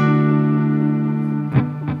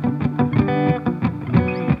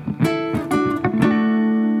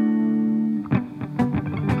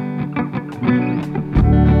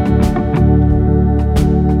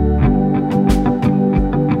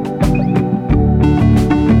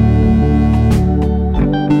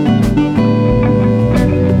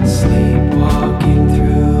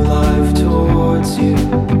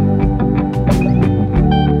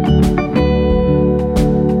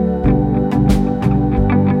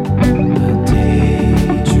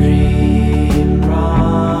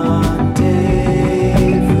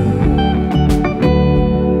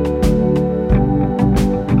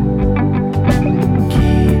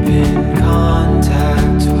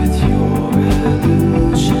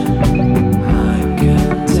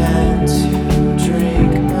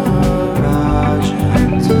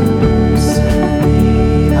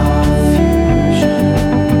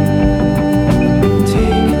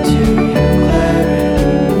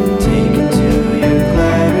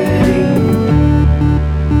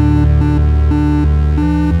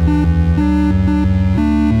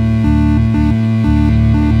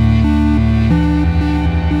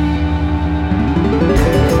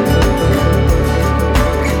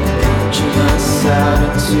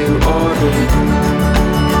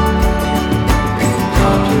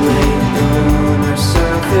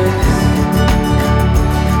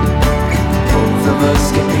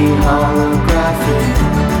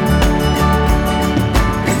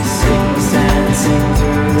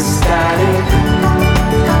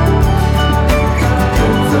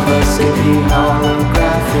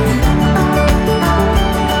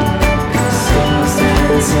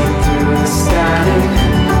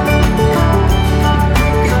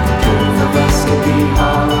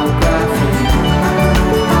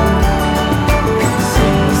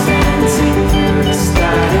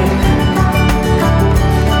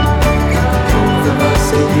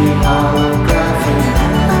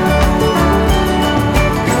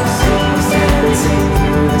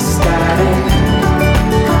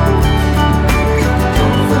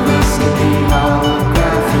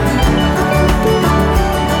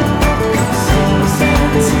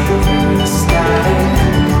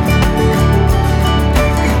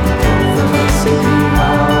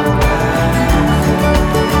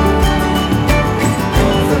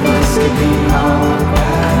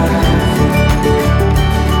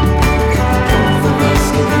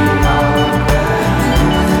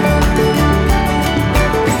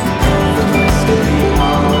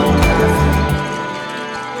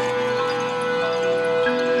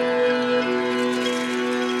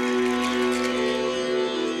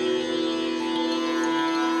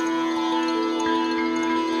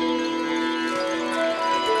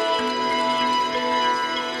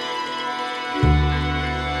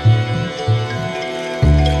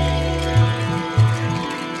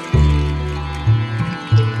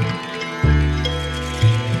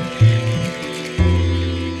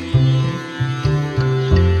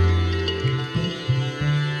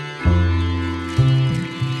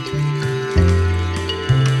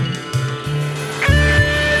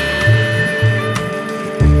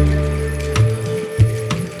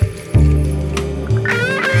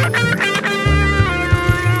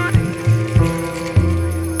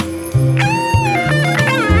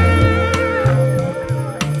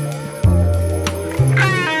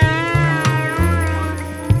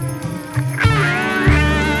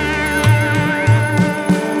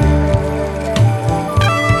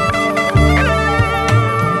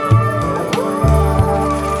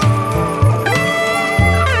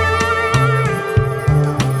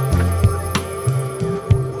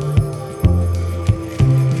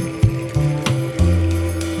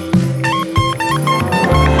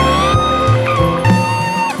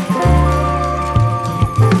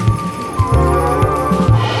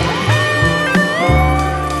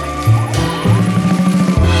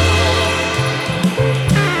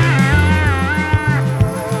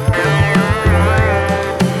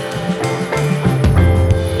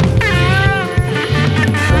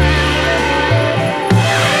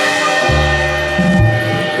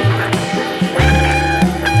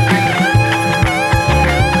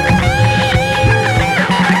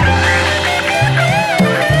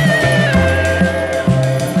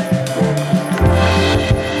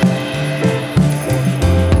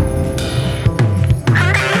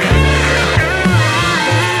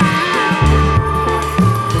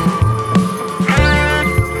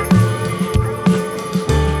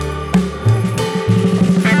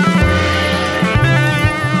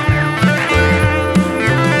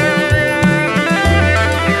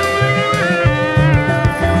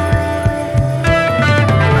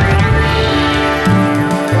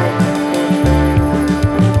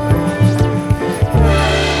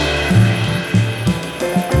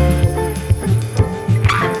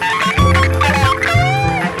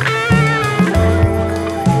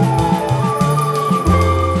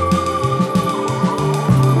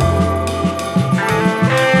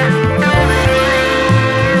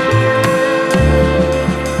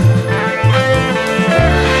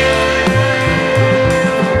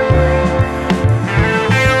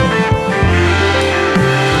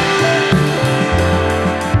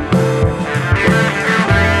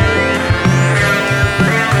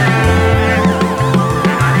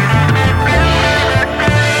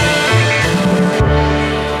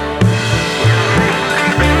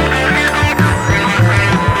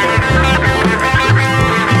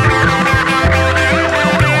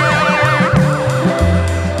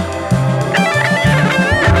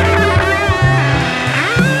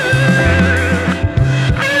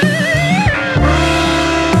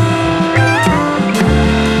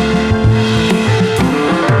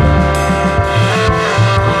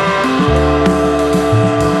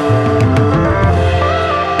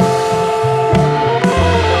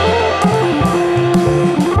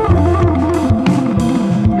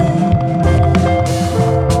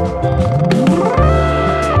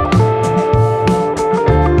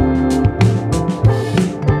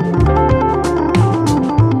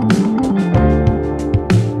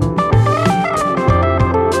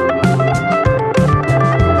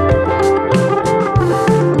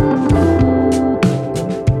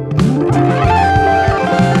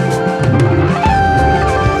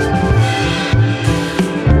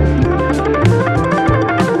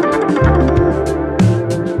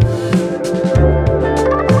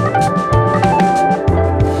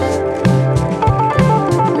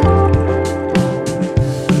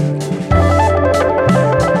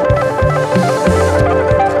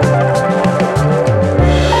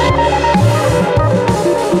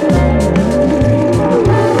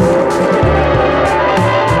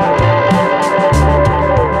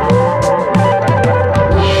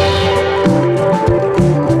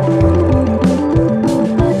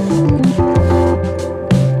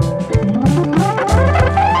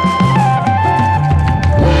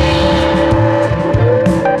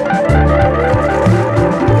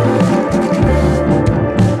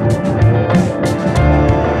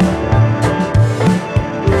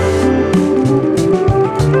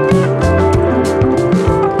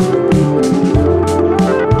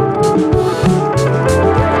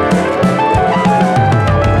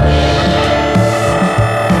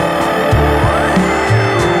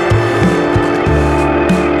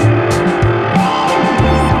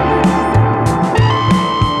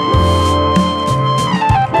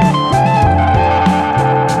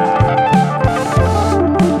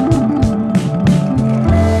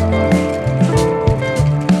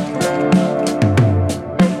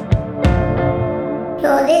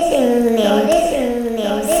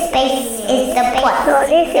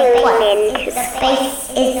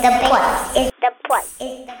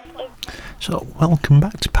 So, welcome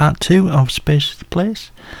back to part 2 of Space is the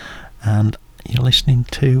Place, and you're listening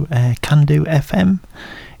to Can-Do FM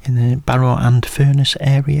in the Barrow and Furness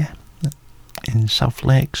area in South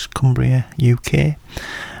Lakes, Cumbria, UK.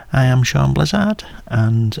 I am Sean Blizzard,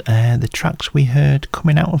 and the tracks we heard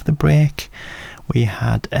coming out of the break, we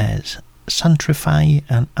had Santrify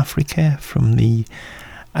and Africa from the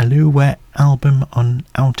Aluwa album on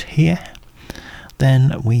Out Here.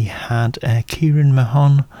 Then we had Kieran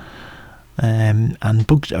Mahon and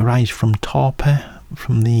Bugs Arise from Torpor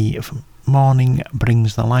from the Morning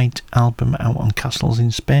Brings the Light album out on Castles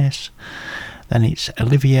in Space. Then it's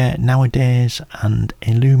Olivia Nowadays and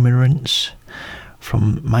Illuminance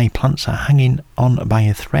from My Plants Are Hanging On by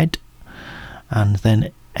a Thread. And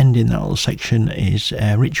then ending that little section is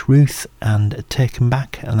Rich Ruth and Taken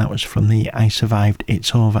Back, and that was from the I Survived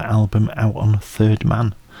It's Over album out on Third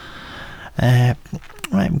Man.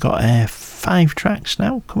 Right, we've got 5 tracks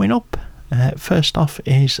now coming up. First off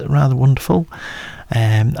is Rather Wonderful,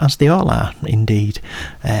 as they all are indeed,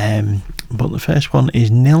 but the first one is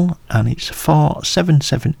Nil, and it's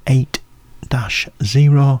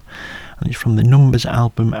 4778-0, and it's from the Numbers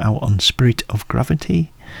album out on Spirit of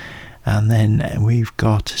Gravity. And then we've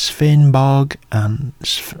got Svenborg and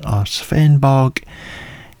Svenborg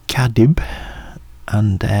Kadib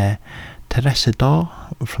and Teresa Dor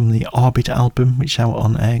from the Orbit album, which is out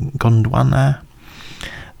on Gondwana.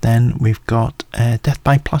 Then we've got Death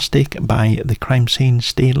by Plastic by the Crime Scene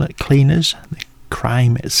Cleaners, the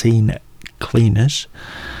Crime Scene Cleaners.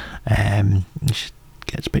 Which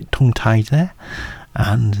gets a bit tongue-tied there.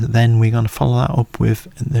 And then we're going to follow that up with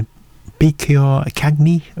the Bikio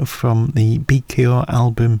Cagney from the Bikio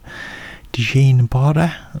album Dijin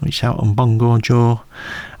Bora, which is out on Bongo Joe.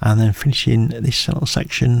 And then finishing this little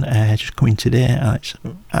section, just coming today, and it's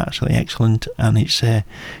actually excellent, and it's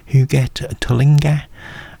Huget Tulinga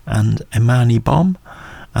and Imani Bomb,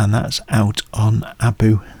 and that's out on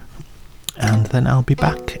Abu. And then I'll be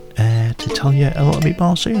back to tell you a little bit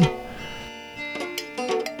more soon.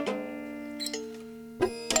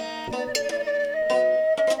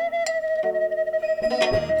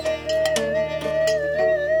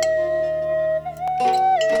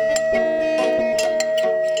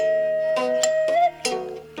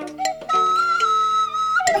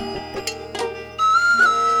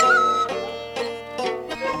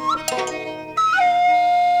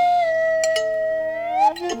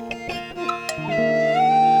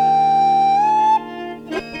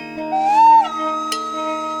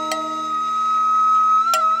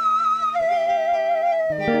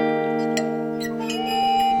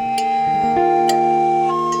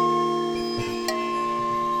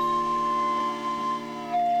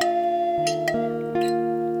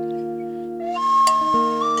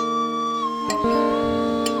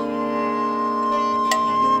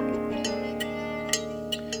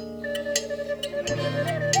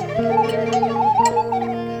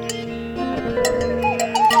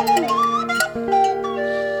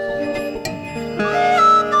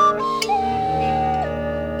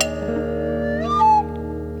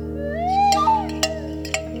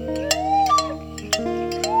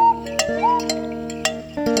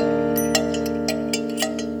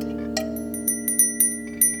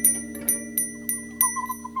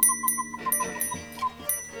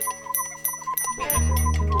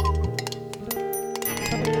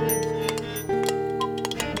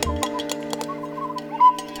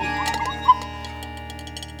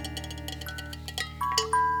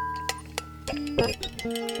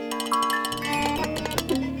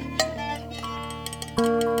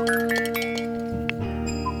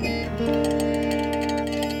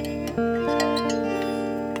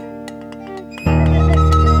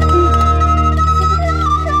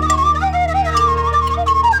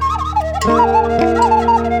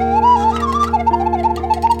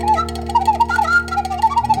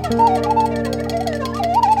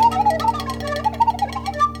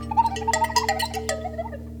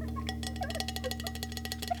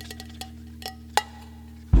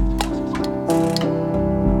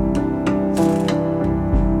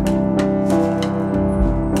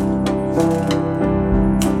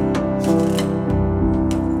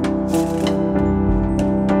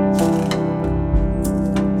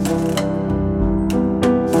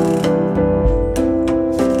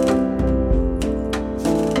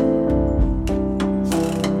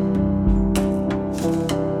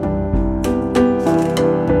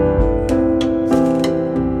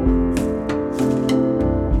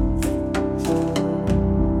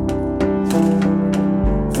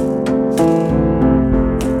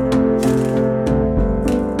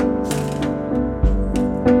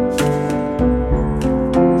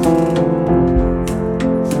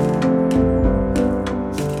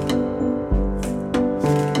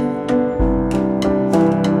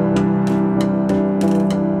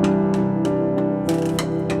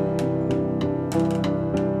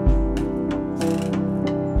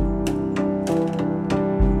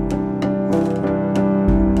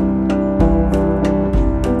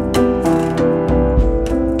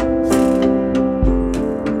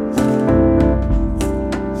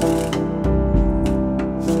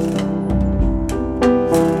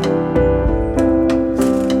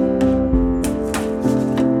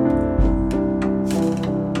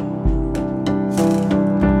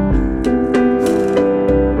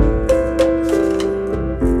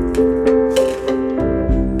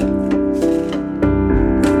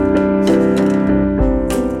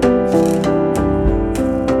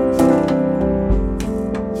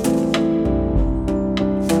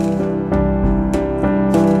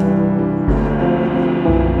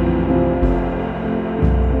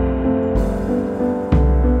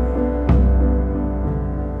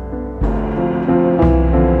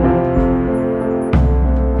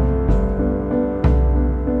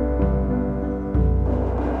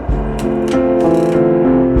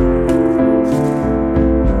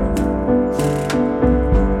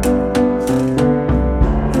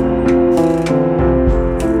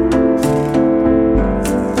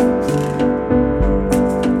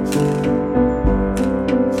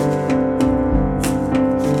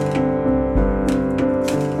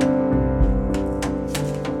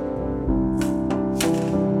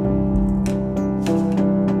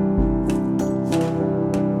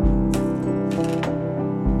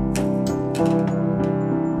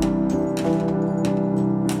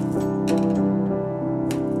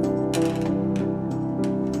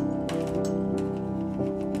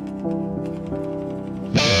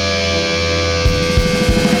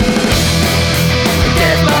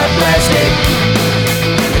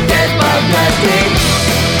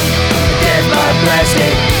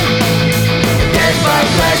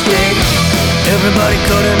 Everybody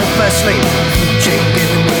caught in a fast lane. Chain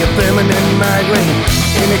giving me a permanent migraine.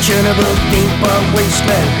 In a Chernobyl theme park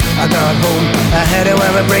wasteland. I got home, I had to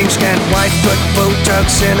have a brain scan. White foot,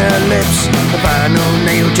 Botox in her lips, a vinyl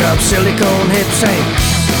nail job, silicone hips. Hey,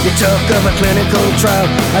 you talk of a clinical trial.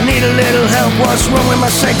 I need a little help, what's wrong with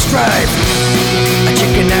my sex drive? I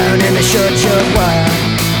chicken out in a short while.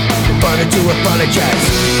 Bother to apologize.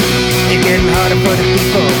 It's getting harder for the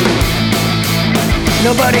people.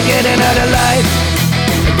 Nobody getting out alive.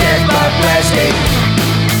 Death by plastic.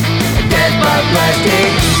 Death by plastic.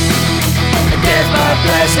 Death by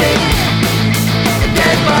plastic.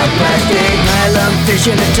 Death by plastic. Nylon fish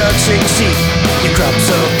in a toxic sea. Your crops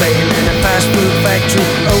are failing a fast food factory.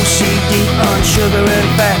 OCD on sugar and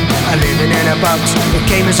fat. I living in a box, it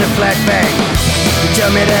came as a flat bag. You tell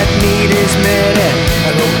me that meat is murder. I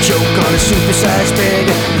go choke on a supersized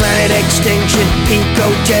burger. Planet extinction,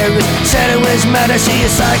 eco-terrorist. Said it was mad, I see a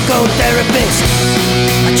psychotherapist.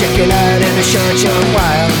 I check it out in a short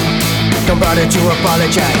while. Don't bother to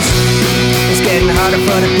apologize. It's getting harder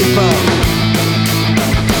for the people.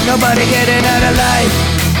 Nobody getting out alive.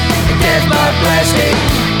 Death by plastic.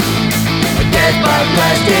 Death by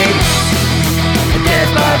plastic.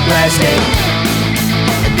 Death by plastic.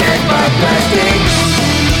 Death by plastic.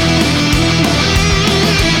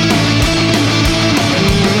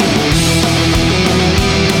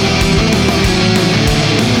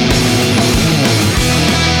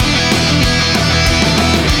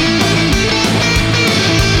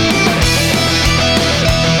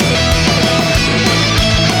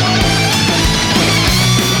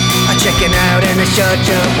 Checking out in a short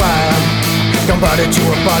while. Don't bother to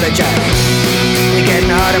apologize. It's getting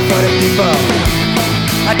harder for the people.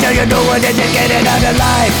 I tell you, no one is getting out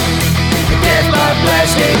alive. Death by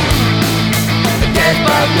plastic. Death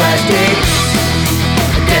by plastic.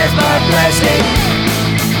 Death by plastic.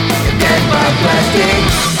 Death by plastic.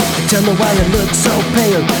 Tell me why you look so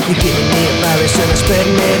pale. You're giving me a virus and I'm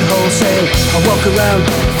spreading it wholesale. I walk around,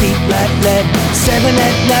 feet like lead. 7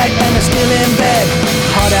 at night and I'm still in bed.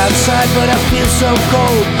 Hot outside but I feel so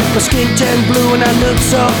cold. My skin turned blue and I look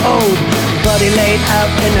so old. Body laid out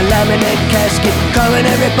in a laminate casket. Calling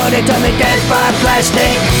everybody, tell me death by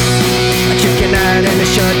plastic. I chicken out in a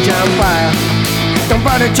short while. Don't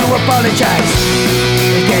bother to apologize.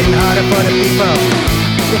 It's getting harder for the people.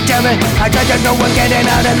 You tell me, I judge no one getting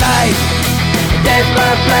out alive. Death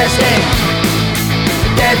by plastic.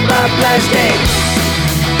 Death by plastic.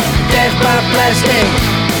 Death by plastic.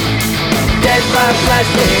 Death by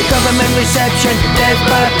plastic. Government reception. Death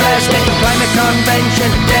by plastic. Climate convention.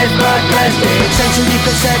 Death by plastic. Sensory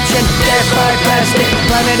perception. Death by plastic.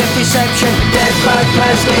 Planet of deception. Death by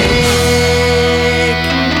plastic.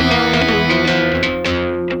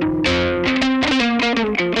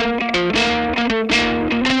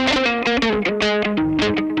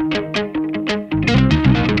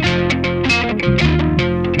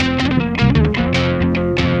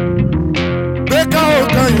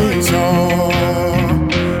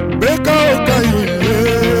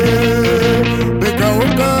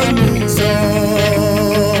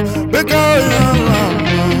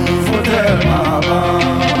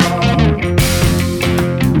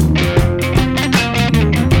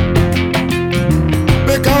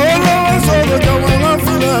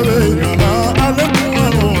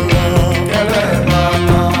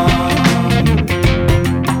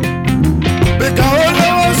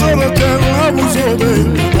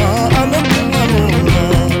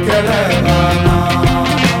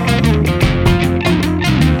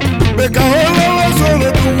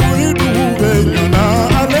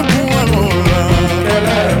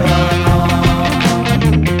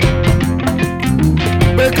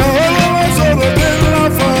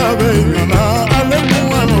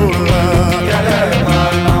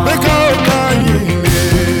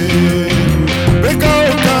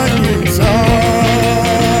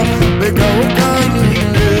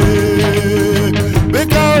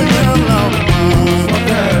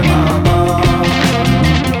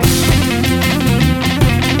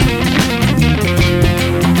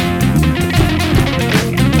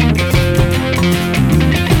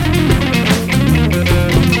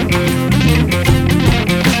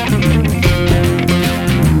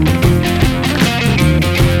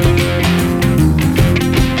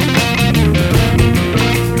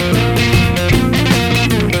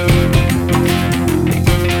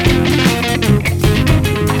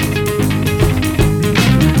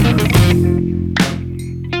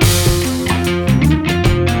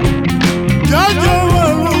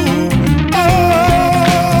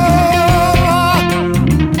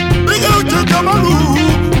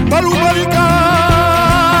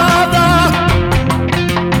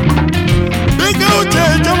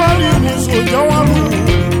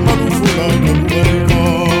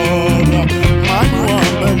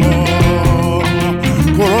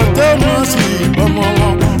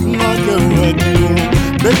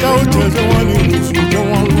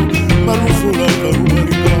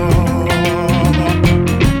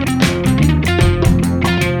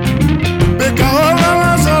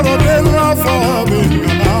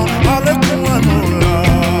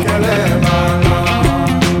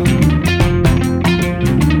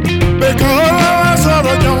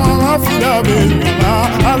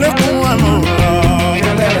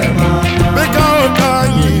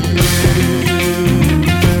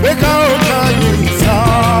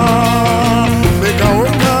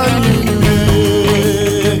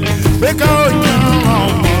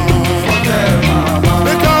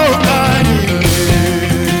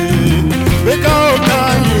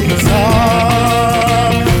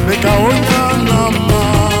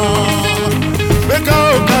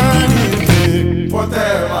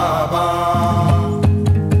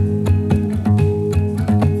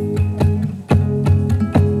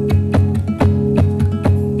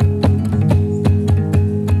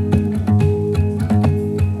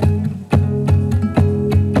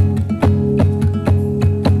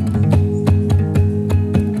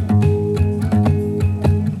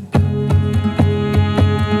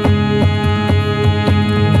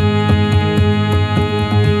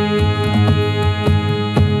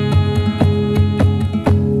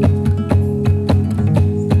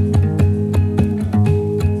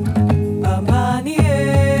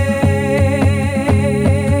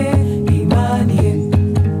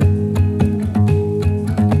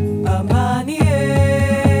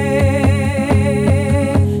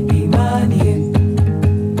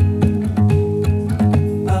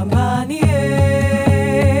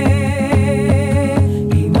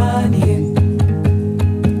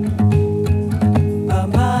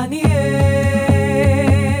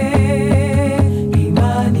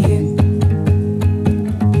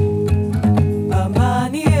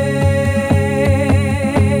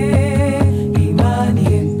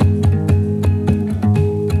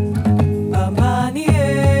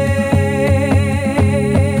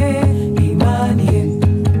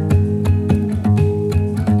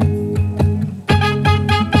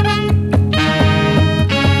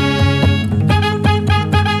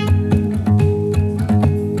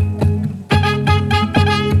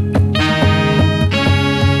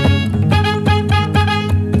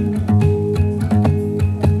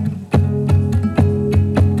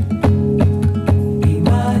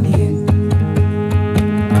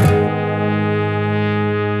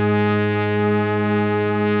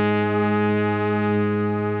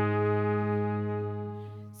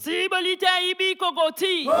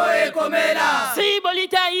 kokoti oye komela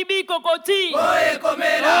sibolita ibi kokoti oye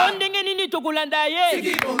komela ondenge nini tokulanda ye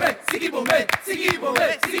sigibombe sigibombe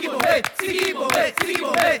sigibombe sigibombe sigibombe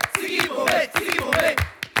sigibombe sigibombe sigibombe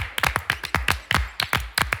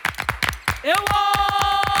ewa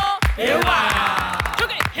ewa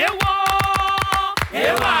chuke ewa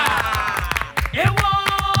ewa ewa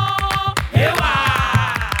ewa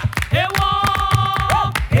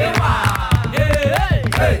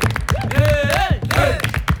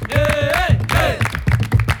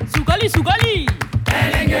Sugali,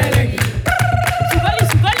 elengelengi.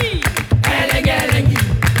 Sugali, elengelengi.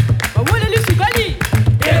 Awoleli sugali,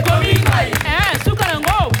 ekomingai.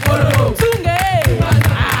 Sukarango, oro, sunge.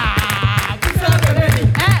 Kusabeni,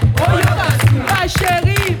 oyoka, ba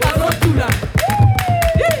chéri, ba rotula.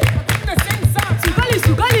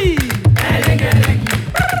 Sugali, elengelengi.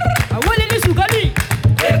 Awoleli sugali,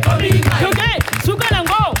 ekomingai. Yoke,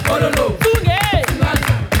 sukarango, oro, sunge.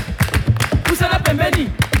 Kusana pembeni.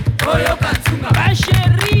 Oyo katsunga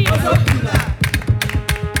basheri ozokula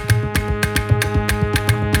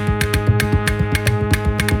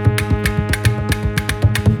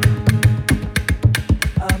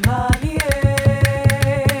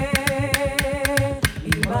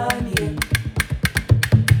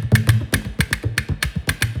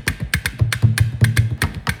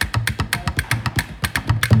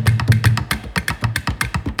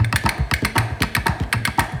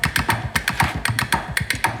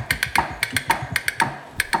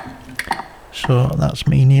So that's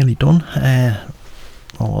me nearly done.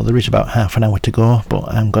 Well, there is about half an hour to go, but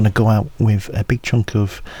I'm going to go out with a big chunk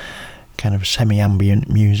of kind of semi-ambient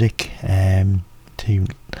music to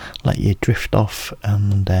let you drift off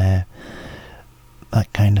and that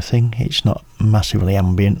kind of thing. It's not massively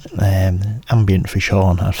ambient. Ambient for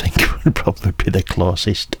Sean, I think, would probably be the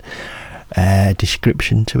closest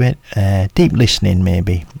description to it. Deep listening,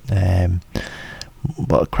 maybe.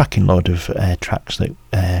 But a cracking load of tracks that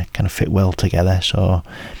kind of fit well together. So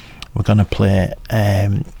we're going to play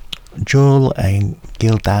Joel and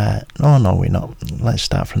Gildar. No, we're not. Let's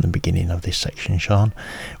start from the beginning of this section, Sean.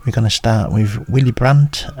 We're going to start with Willy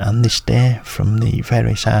Brandt and This Day from the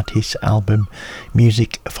Various Artists album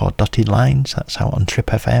Music for Dotted Lines. That's out on Trip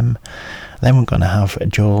FM. Then we're going to have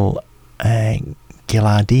Joel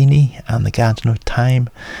Gilardini and The Garden of Time.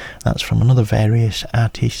 That's from another Various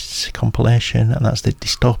Artists compilation, and that's The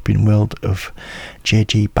Dystopian World of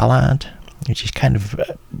J.G. Ballard, which is kind of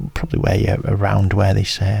probably around where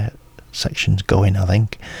this section's going, I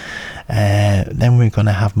think. Then we're going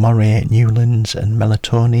to have Moray Newlands and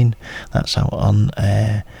Melatonin. That's out on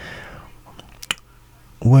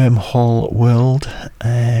Wormhole World,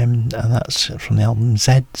 and that's from the album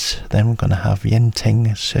Zeds. Then we're going to have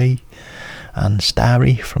Yenting C and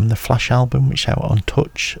Starry from the Flash album, which is out on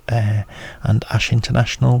Touch and Ash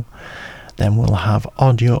International. Then we'll have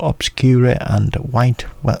Audio Obscura and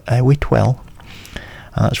Whitwell,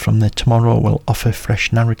 and that's from the Tomorrow Will Offer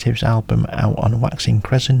Fresh Narratives album, out on Waxing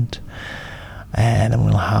Crescent. And then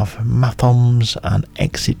we'll have Mathoms and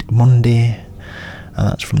Exit Monday, and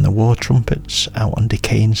that's from the War Trumpets, out on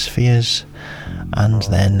Decaying Spheres. And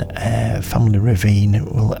then Family Ravine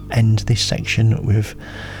will end this section with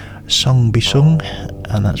Song Be Sung,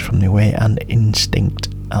 and that's from the Way and Instinct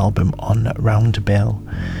album on Round Bell.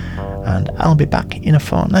 And I'll be back in a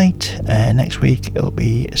fortnight. Next week it'll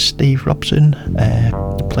be Steve Robson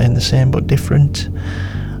playing the same but different.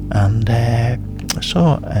 And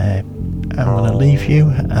so I'm going to leave you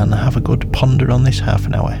and have a good ponder on this half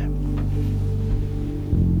an hour.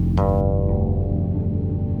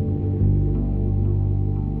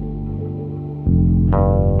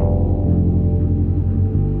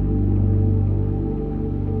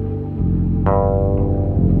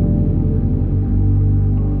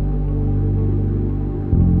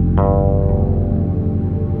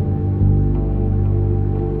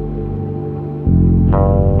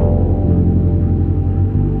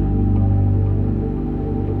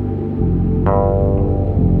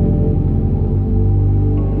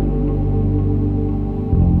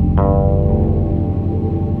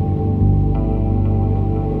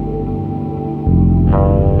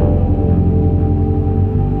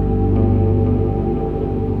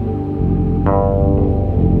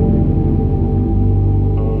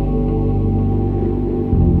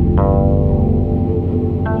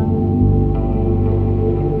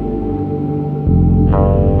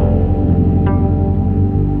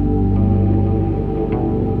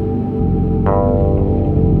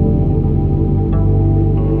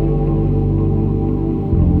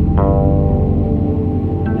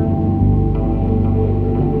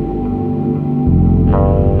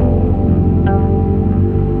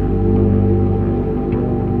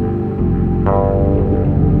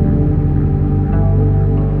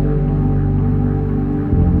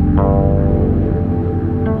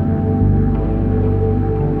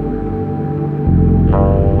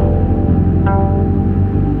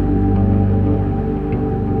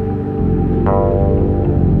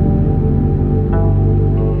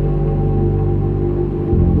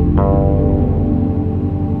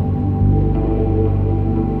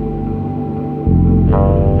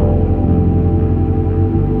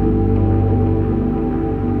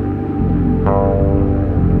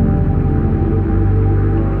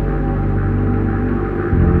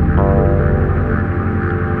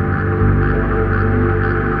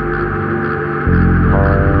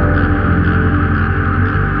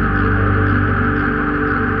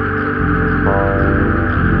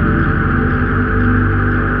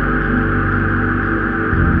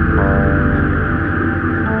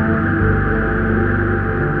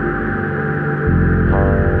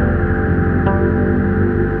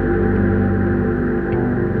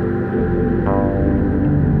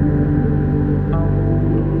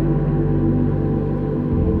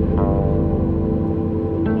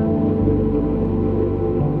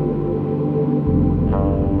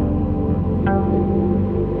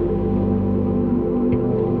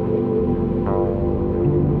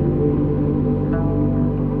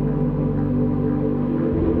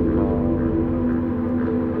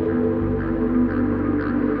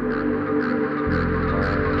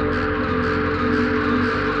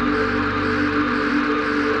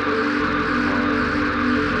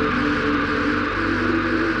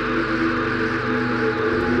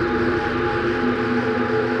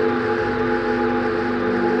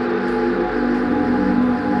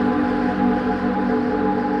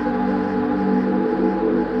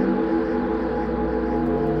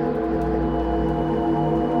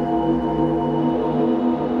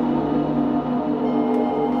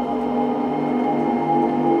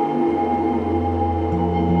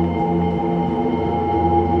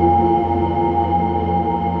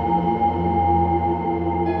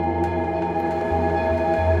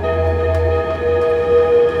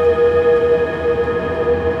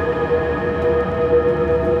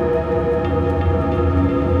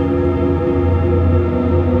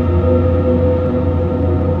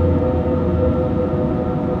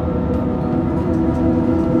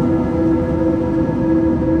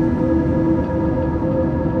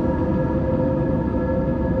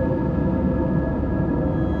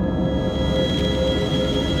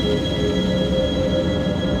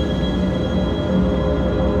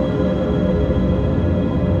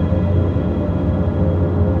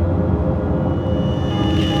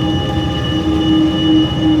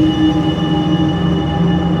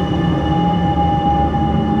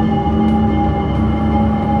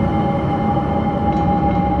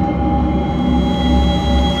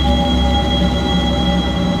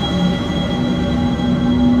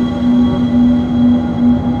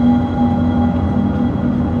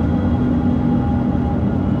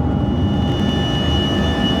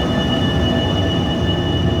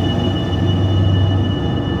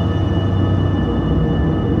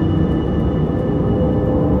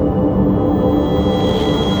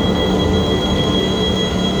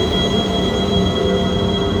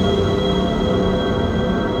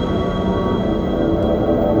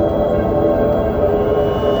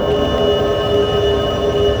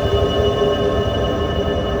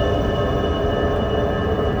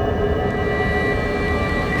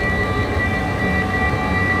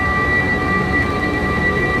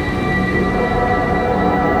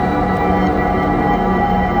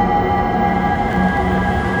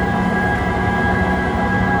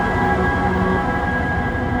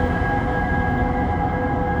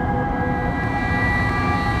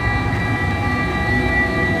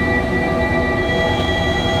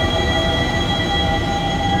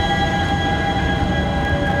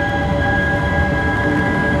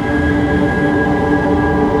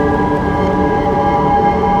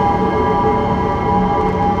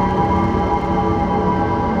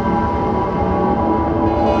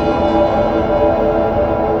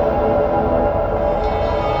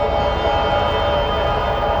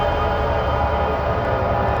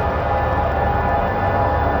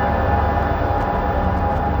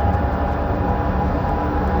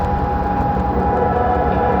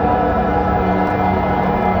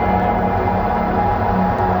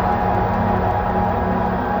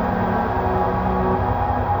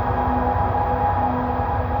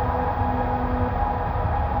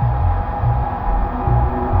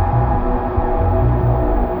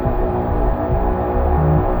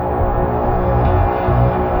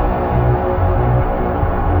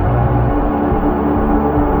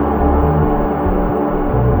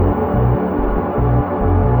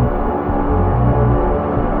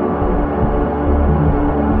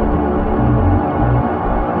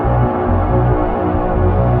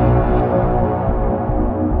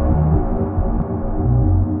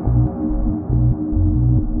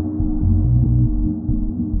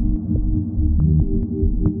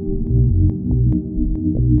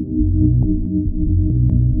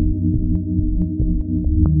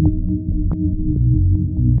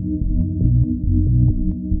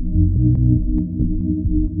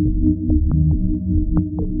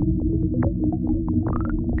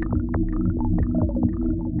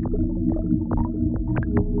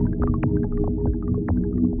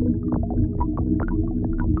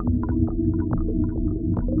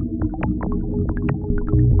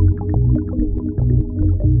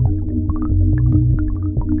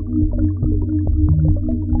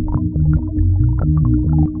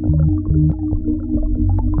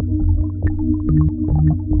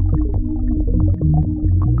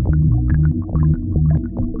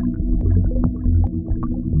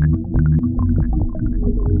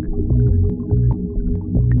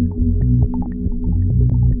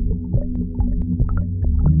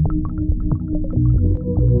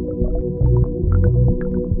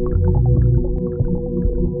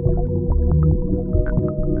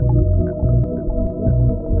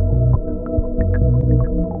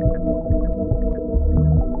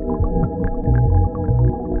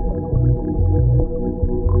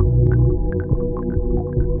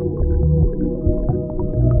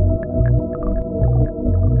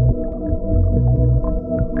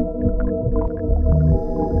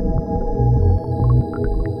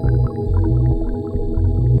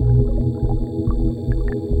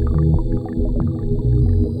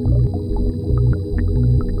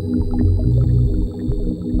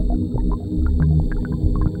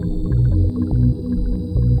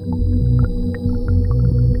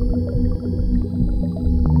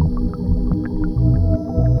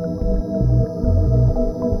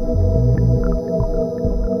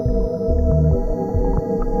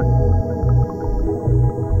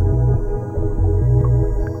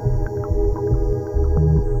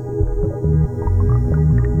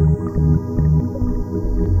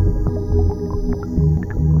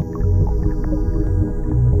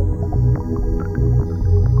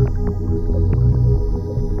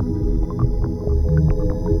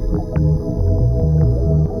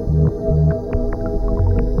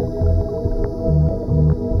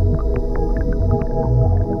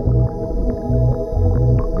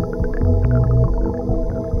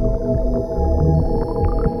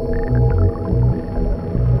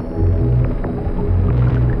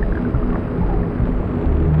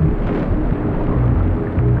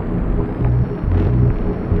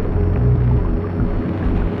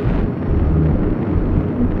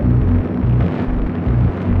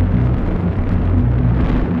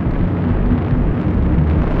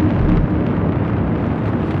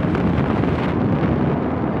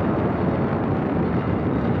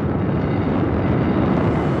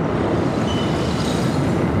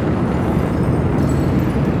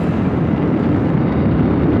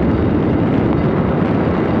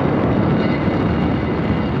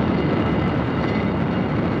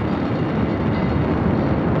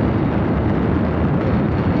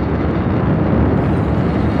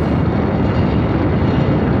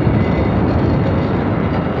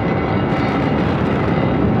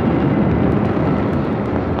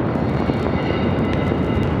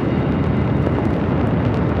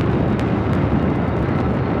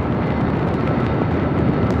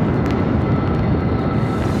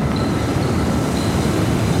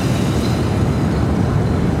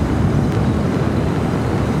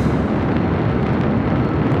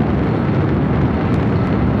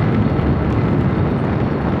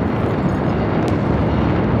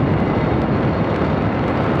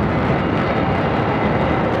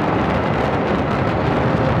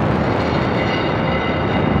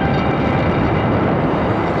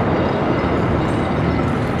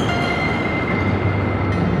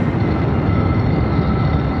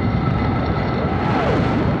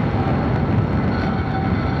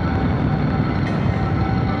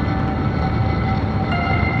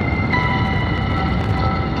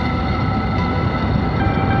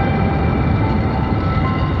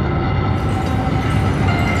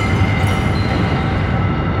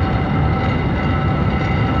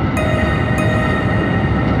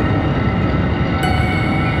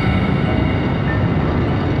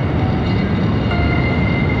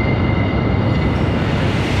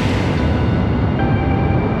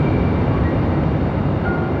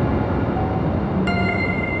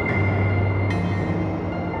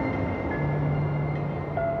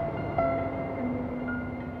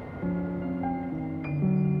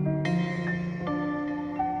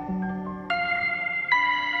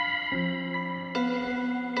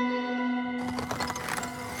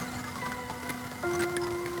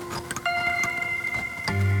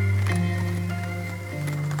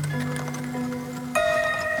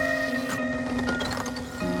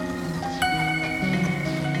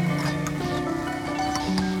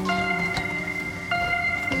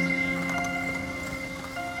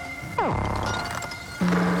 Oh.